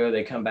Chicago.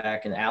 They come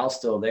back and Al's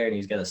still there and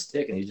he's got a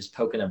stick and he's just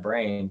poking a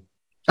brain.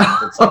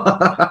 It's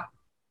like,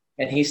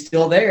 and he's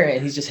still there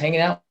and he's just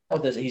hanging out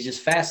with us. He's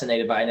just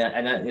fascinated by it.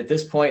 And at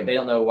this point, they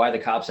don't know why the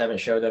cops haven't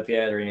showed up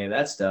yet or any of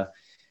that stuff.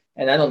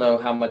 And I don't know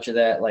how much of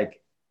that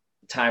like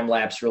time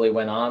lapse really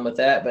went on with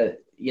that, but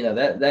you know,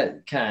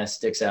 that kind of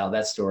sticks out.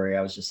 That story,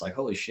 I was just like,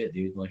 holy shit,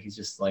 dude! Like he's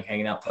just like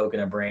hanging out, poking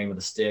a brain with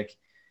a stick,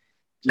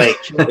 like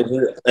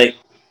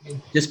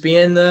just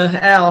being the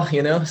Al,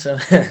 you know. So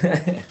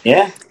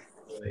yeah.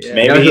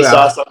 Maybe he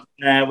saw something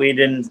that we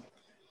didn't.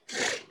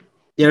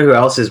 You know who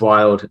else is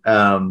wild?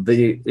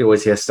 That you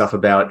always hear stuff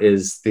about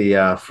is the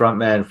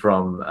frontman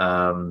from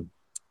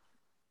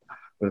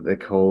what are they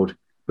called?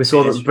 We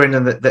saw that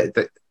Brendan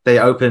that they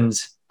opened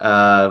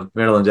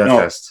Maryland Death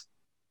Fest.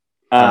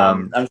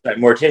 I'm sorry,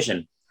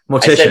 Mortician. I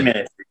said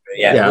ministry,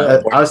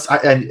 yeah.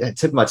 I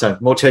took my time.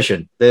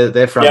 Mortician. Their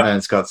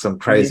frontman's got some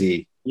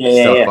crazy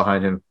stuff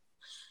behind him.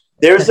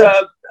 There's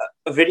a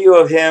video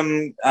of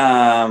him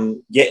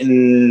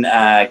getting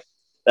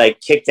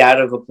like kicked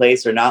out of a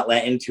place or not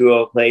let into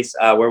a place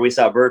where we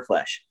saw bird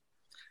flesh.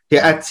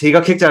 Yeah, he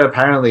got kicked out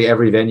apparently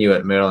every venue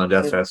at Maryland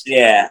Death Fest.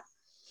 Yeah.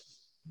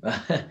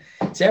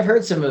 See, I've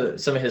heard some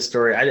of his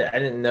story. I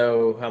didn't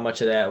know how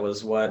much of that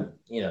was what,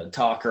 you know,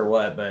 talk or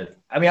what, but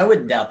I mean, I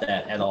wouldn't doubt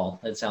that at all.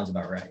 That sounds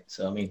about right.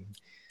 So, I mean,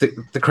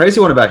 the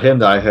crazy one about him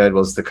that I heard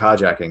was the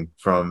carjacking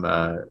from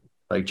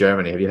like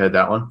Germany. Have you heard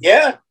that one?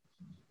 Yeah.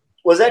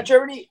 Was that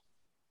Germany?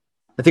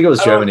 I think it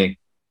was Germany.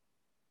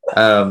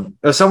 It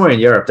was somewhere in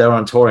Europe. They were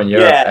on tour in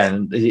Europe,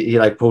 and he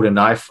like pulled a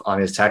knife on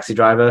his taxi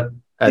driver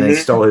and then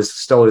stole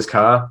his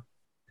car,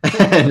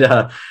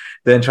 and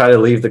then tried to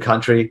leave the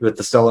country with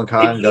the stolen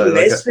car. Did he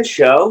miss the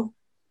show?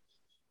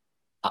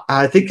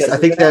 I think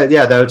that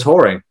they were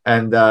touring,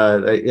 and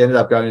they ended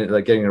up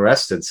getting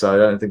arrested. So I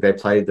don't think they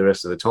played the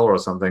rest of the tour or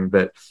something.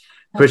 But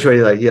pretty sure he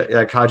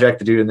carjacked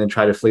the dude and then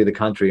tried to flee the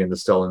country in the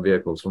stolen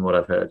vehicles, from what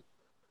I've heard.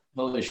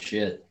 Holy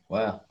shit!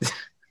 Wow.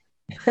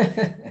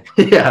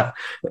 Yeah.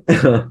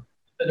 A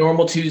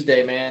normal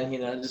Tuesday, man. You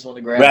know, I just want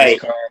to grab his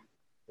car.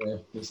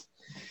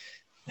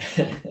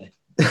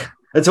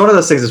 It's one of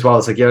those things as well.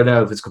 It's like, you don't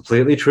know if it's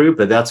completely true,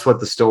 but that's what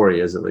the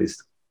story is, at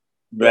least.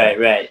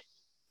 Right.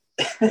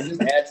 It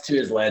just adds to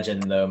his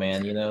legend, though,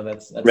 man. You know,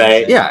 that's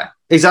right. Insane. Yeah,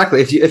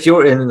 exactly. If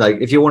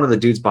you're one of the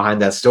dudes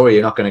behind that story,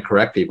 you're not going to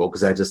correct people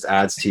because that just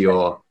adds to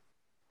your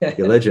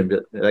legend.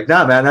 But you're like,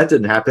 nah, man, that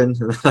didn't happen.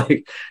 You're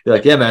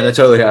like, yeah, man, that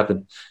totally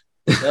happened.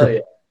 Hell yeah.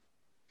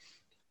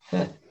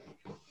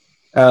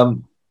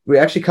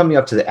 We're actually coming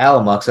up to the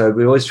hour mark, so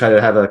we always try to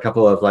have a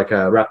couple of like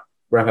wrap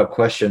up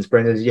questions.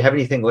 Brendan, did you have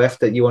anything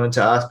left that you wanted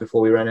to ask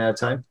before we ran out of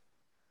time?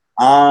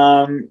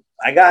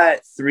 I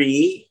got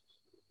 3.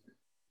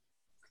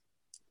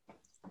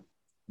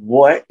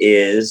 What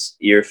is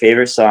your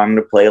favorite song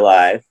to play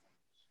live?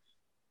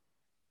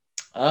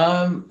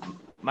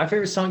 My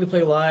favorite song to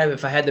play live,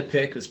 if I had to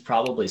pick, was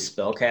probably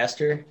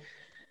Spellcaster.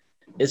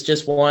 It's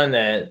just one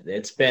that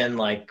it's been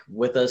like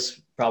with us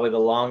probably the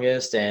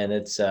longest, and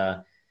it's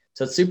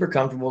so it's super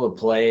comfortable to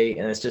play,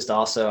 and it's just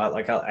also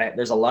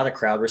there's a lot of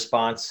crowd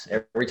response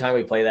every time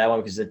we play that one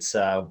because it's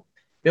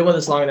been with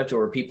us long enough to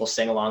where people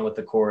sing along with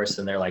the chorus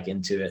and they're like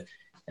into it,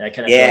 and I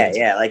kind of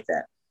I like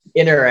that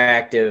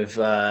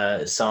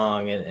interactive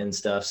song and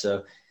stuff.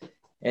 So,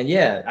 and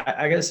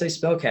I gotta say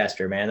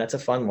Spellcaster, man, that's a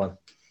fun one.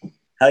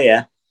 Hell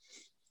yeah!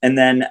 And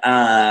then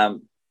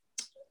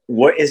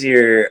what is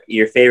your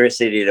favorite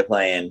city to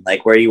play in?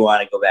 Like, where do you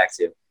want to go back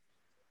to?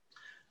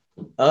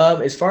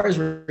 As far as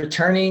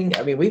returning,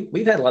 I mean,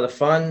 we've had a lot of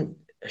fun.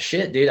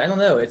 Shit, dude, I don't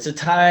know. It's a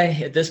tie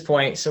at this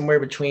point, somewhere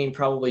between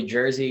probably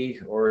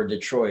Jersey or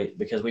Detroit,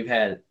 because we've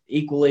had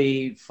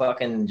equally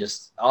fucking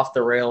just off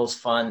the rails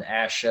fun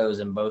ass shows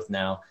in both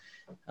now.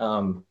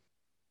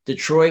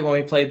 Detroit, when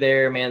we played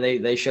there, man,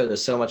 they showed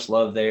us so much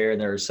love there,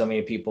 and there were so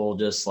many people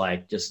just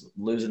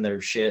losing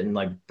their shit and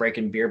like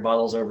breaking beer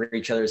bottles over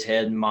each other's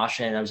head and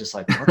moshing. And I was just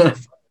like, what the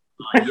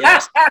fuck?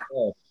 Yes.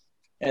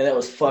 And that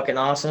was fucking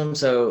awesome.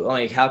 So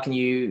like, how can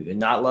you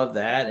not love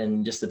that?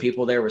 And just the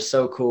people there were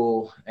so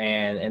cool.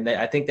 And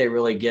I think they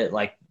really get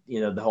like,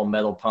 you know, the whole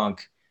metal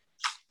punk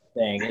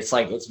thing. It's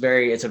like, it's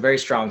a very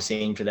strong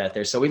scene for that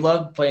there. So we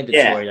love playing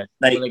Detroit. Yeah,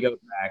 I'm going to go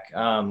back.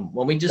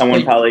 When we just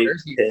someone played probably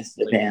Jersey, pissed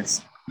the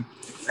pants.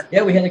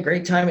 Yeah, we had a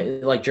great time.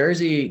 Like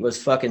Jersey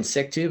was fucking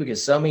sick too,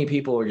 because so many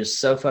people were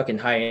just so fucking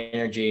high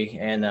energy.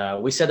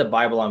 And we set a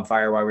Bible on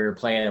fire while we were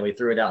playing, and we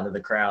threw it out into the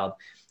crowd.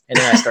 And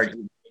then I started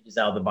eating pages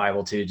out of the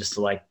Bible too, just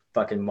to like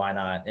fucking why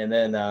not. And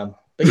then,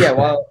 but yeah,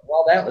 while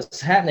that was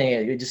happening,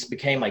 it just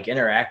became like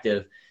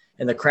interactive,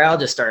 and the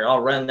crowd just started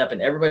all running up,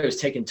 and everybody was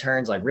taking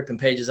turns like ripping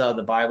pages out of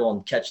the Bible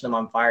and catching them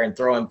on fire and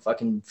throwing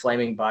fucking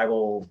flaming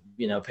Bible,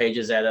 you know,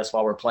 pages at us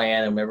while we're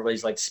playing, and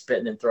everybody's like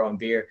spitting and throwing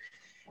beer.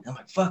 And I'm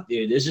like, fuck,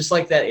 dude, it's just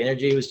like that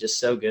energy was just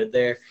so good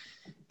there.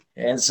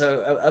 And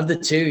so of the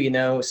two, you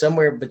know,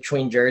 somewhere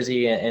between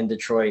Jersey and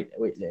Detroit,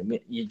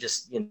 you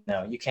just, you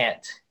know, you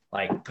can't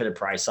like put a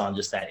price on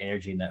just that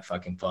energy and that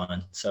fucking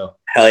fun. So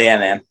hell yeah,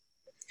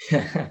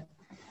 man.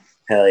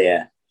 Hell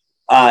yeah.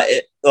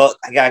 Well,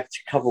 I got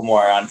a couple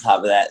more on top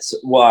of that. So,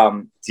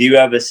 do you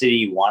have a city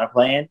you want to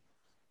play in?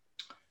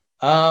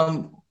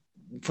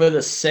 For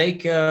the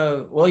sake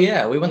of, well,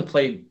 yeah, we want to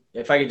play.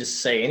 If I could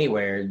just say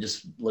anywhere,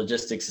 just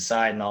logistics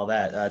aside and all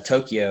that,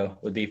 Tokyo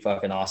would be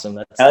fucking awesome.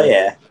 Hell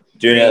yeah!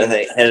 Do another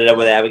thing. Head it up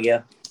with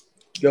Abigail.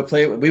 Go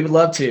play. We would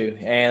love to,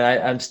 and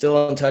I'm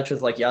still in touch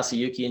with like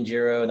Yasuyuki and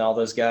Jiro and all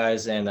those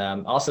guys, and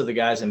also the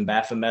guys in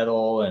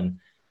Baphometal and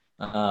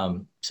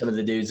some of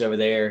the dudes over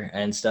there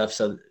and stuff.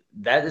 So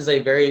that's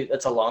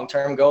a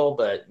long-term goal,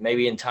 but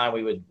maybe in time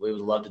we would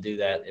love to do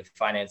that if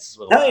finances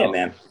would allow. Hell yeah,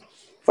 man!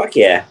 Fuck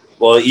yeah!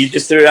 Well, you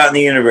just threw it out in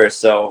the universe,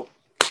 so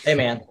hey,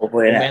 man.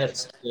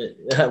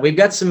 We've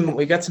got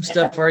some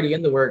stuff already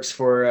in the works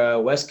for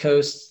West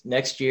Coast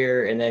next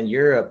year, and then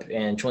Europe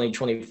in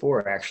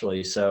 2024,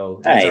 actually.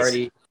 So nice. It's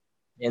already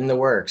in the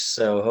works.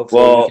 So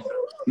hopefully,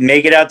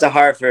 make it out to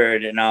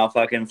Hartford, and I'll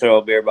fucking throw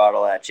a beer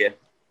bottle at you.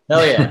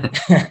 Hell yeah!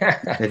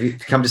 If you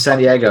come to San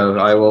Diego,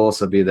 I will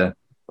also be there.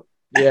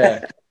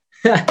 Yeah.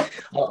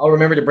 I'll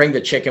remember to bring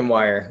the chicken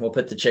wire. We'll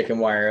put the chicken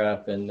wire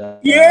up and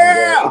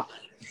yeah.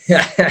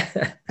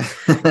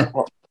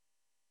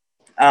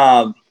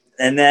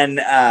 And then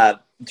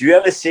do you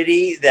have a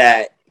city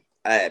that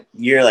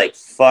you're like,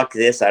 fuck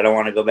this, I don't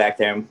want to go back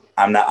there?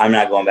 I'm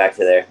not going back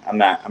to there. I'm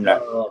not.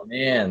 Oh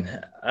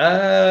man.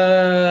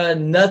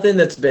 Nothing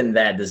that's been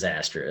that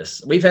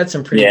disastrous. We've had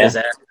some pretty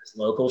disastrous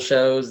local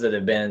shows that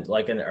have been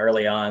like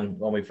early on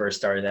when we first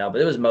started out,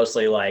 but it was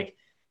mostly like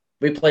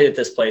we played at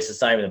this place. It's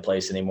not even a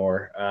place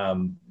anymore.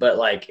 But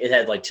like it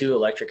had like 2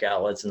 electric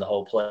outlets in the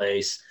whole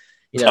place.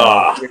 You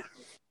know,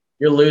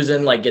 you're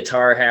losing like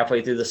guitar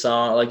halfway through the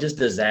song, like just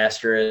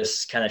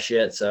disastrous kind of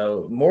shit.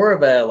 So more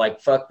of a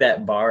like, fuck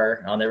that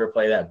bar, I'll never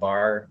play that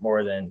bar,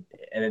 more than,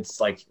 and it's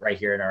like right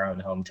here in our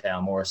own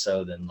hometown, more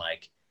so than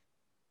like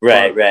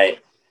right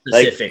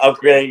specific. Like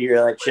upgrade your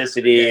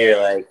electricity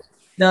or like.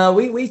 No,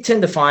 we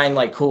tend to find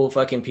like cool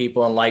fucking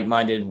people and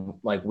like-minded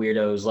like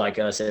weirdos like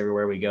us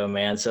everywhere we go,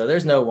 man. So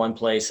there's no one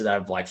place that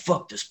I've like,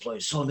 fuck this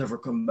place, I'll never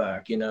come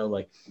back, you know,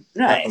 like.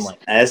 Nice.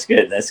 Like that's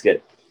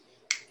good.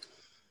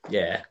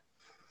 Yeah.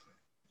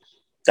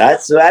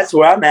 That's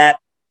where I'm at.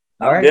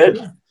 All right.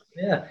 Good.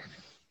 Yeah.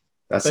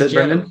 That's it,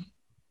 Brendan?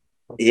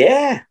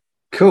 Yeah.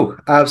 Cool.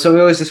 So we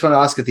always just want to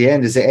ask at the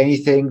end, is there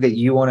anything that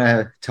you want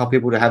to tell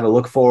people to have a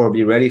look for or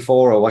be ready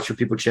for, or what should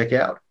people check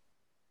out?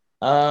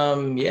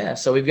 Yeah.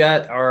 So we've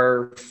got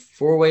our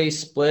 4-way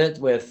split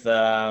with,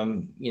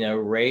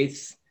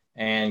 Wraith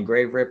and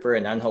Grave Ripper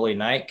and Unholy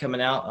Night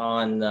coming out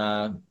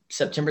on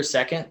September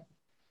 2nd.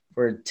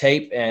 For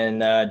tape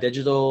and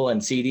digital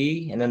and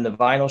CD, and then the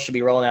vinyl should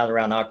be rolling out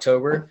around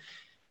October.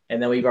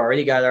 And then we've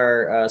already got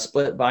our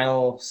split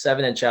vinyl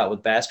 7-inch out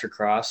with Bastard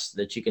Cross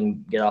that you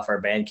can get off our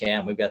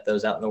Bandcamp. We've got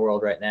those out in the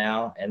world right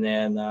now. And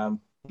then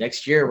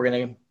next year we're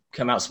going to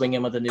come out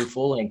swinging with a new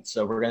full length.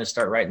 So we're going to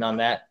start writing on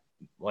that,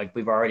 like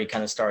we've already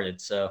kind of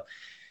started. So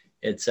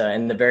it's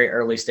in the very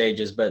early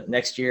stages. But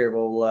next year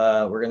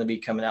we're going to be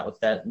coming out with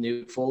that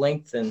new full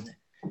length and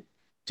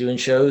doing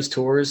shows,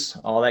 tours,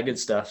 all that good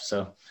stuff.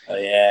 So. Oh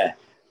yeah,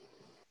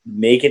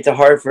 make it to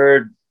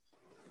Hartford.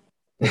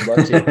 Would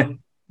love to.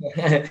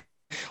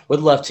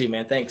 Would love to,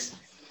 man. Thanks.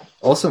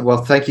 Awesome.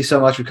 Well, thank you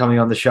so much for coming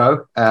on the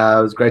show.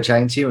 It was great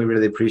chatting to you. We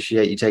really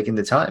appreciate you taking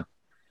the time.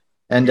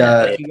 And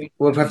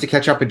we'll have to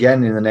catch up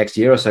again in the next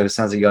year or so. It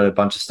sounds like you got a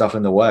bunch of stuff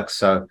in the works.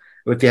 So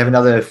if you have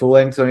another full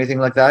length or anything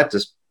like that,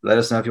 just let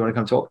us know if you want to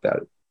come talk about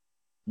it.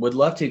 Would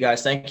love to,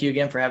 guys. Thank you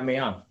again for having me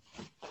on.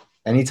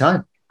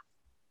 Anytime.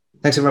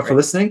 Thanks everyone for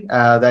listening.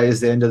 That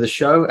is the end of the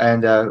show.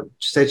 And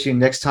stay tuned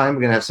next time.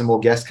 We're going to have some more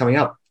guests coming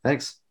up.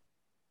 Thanks.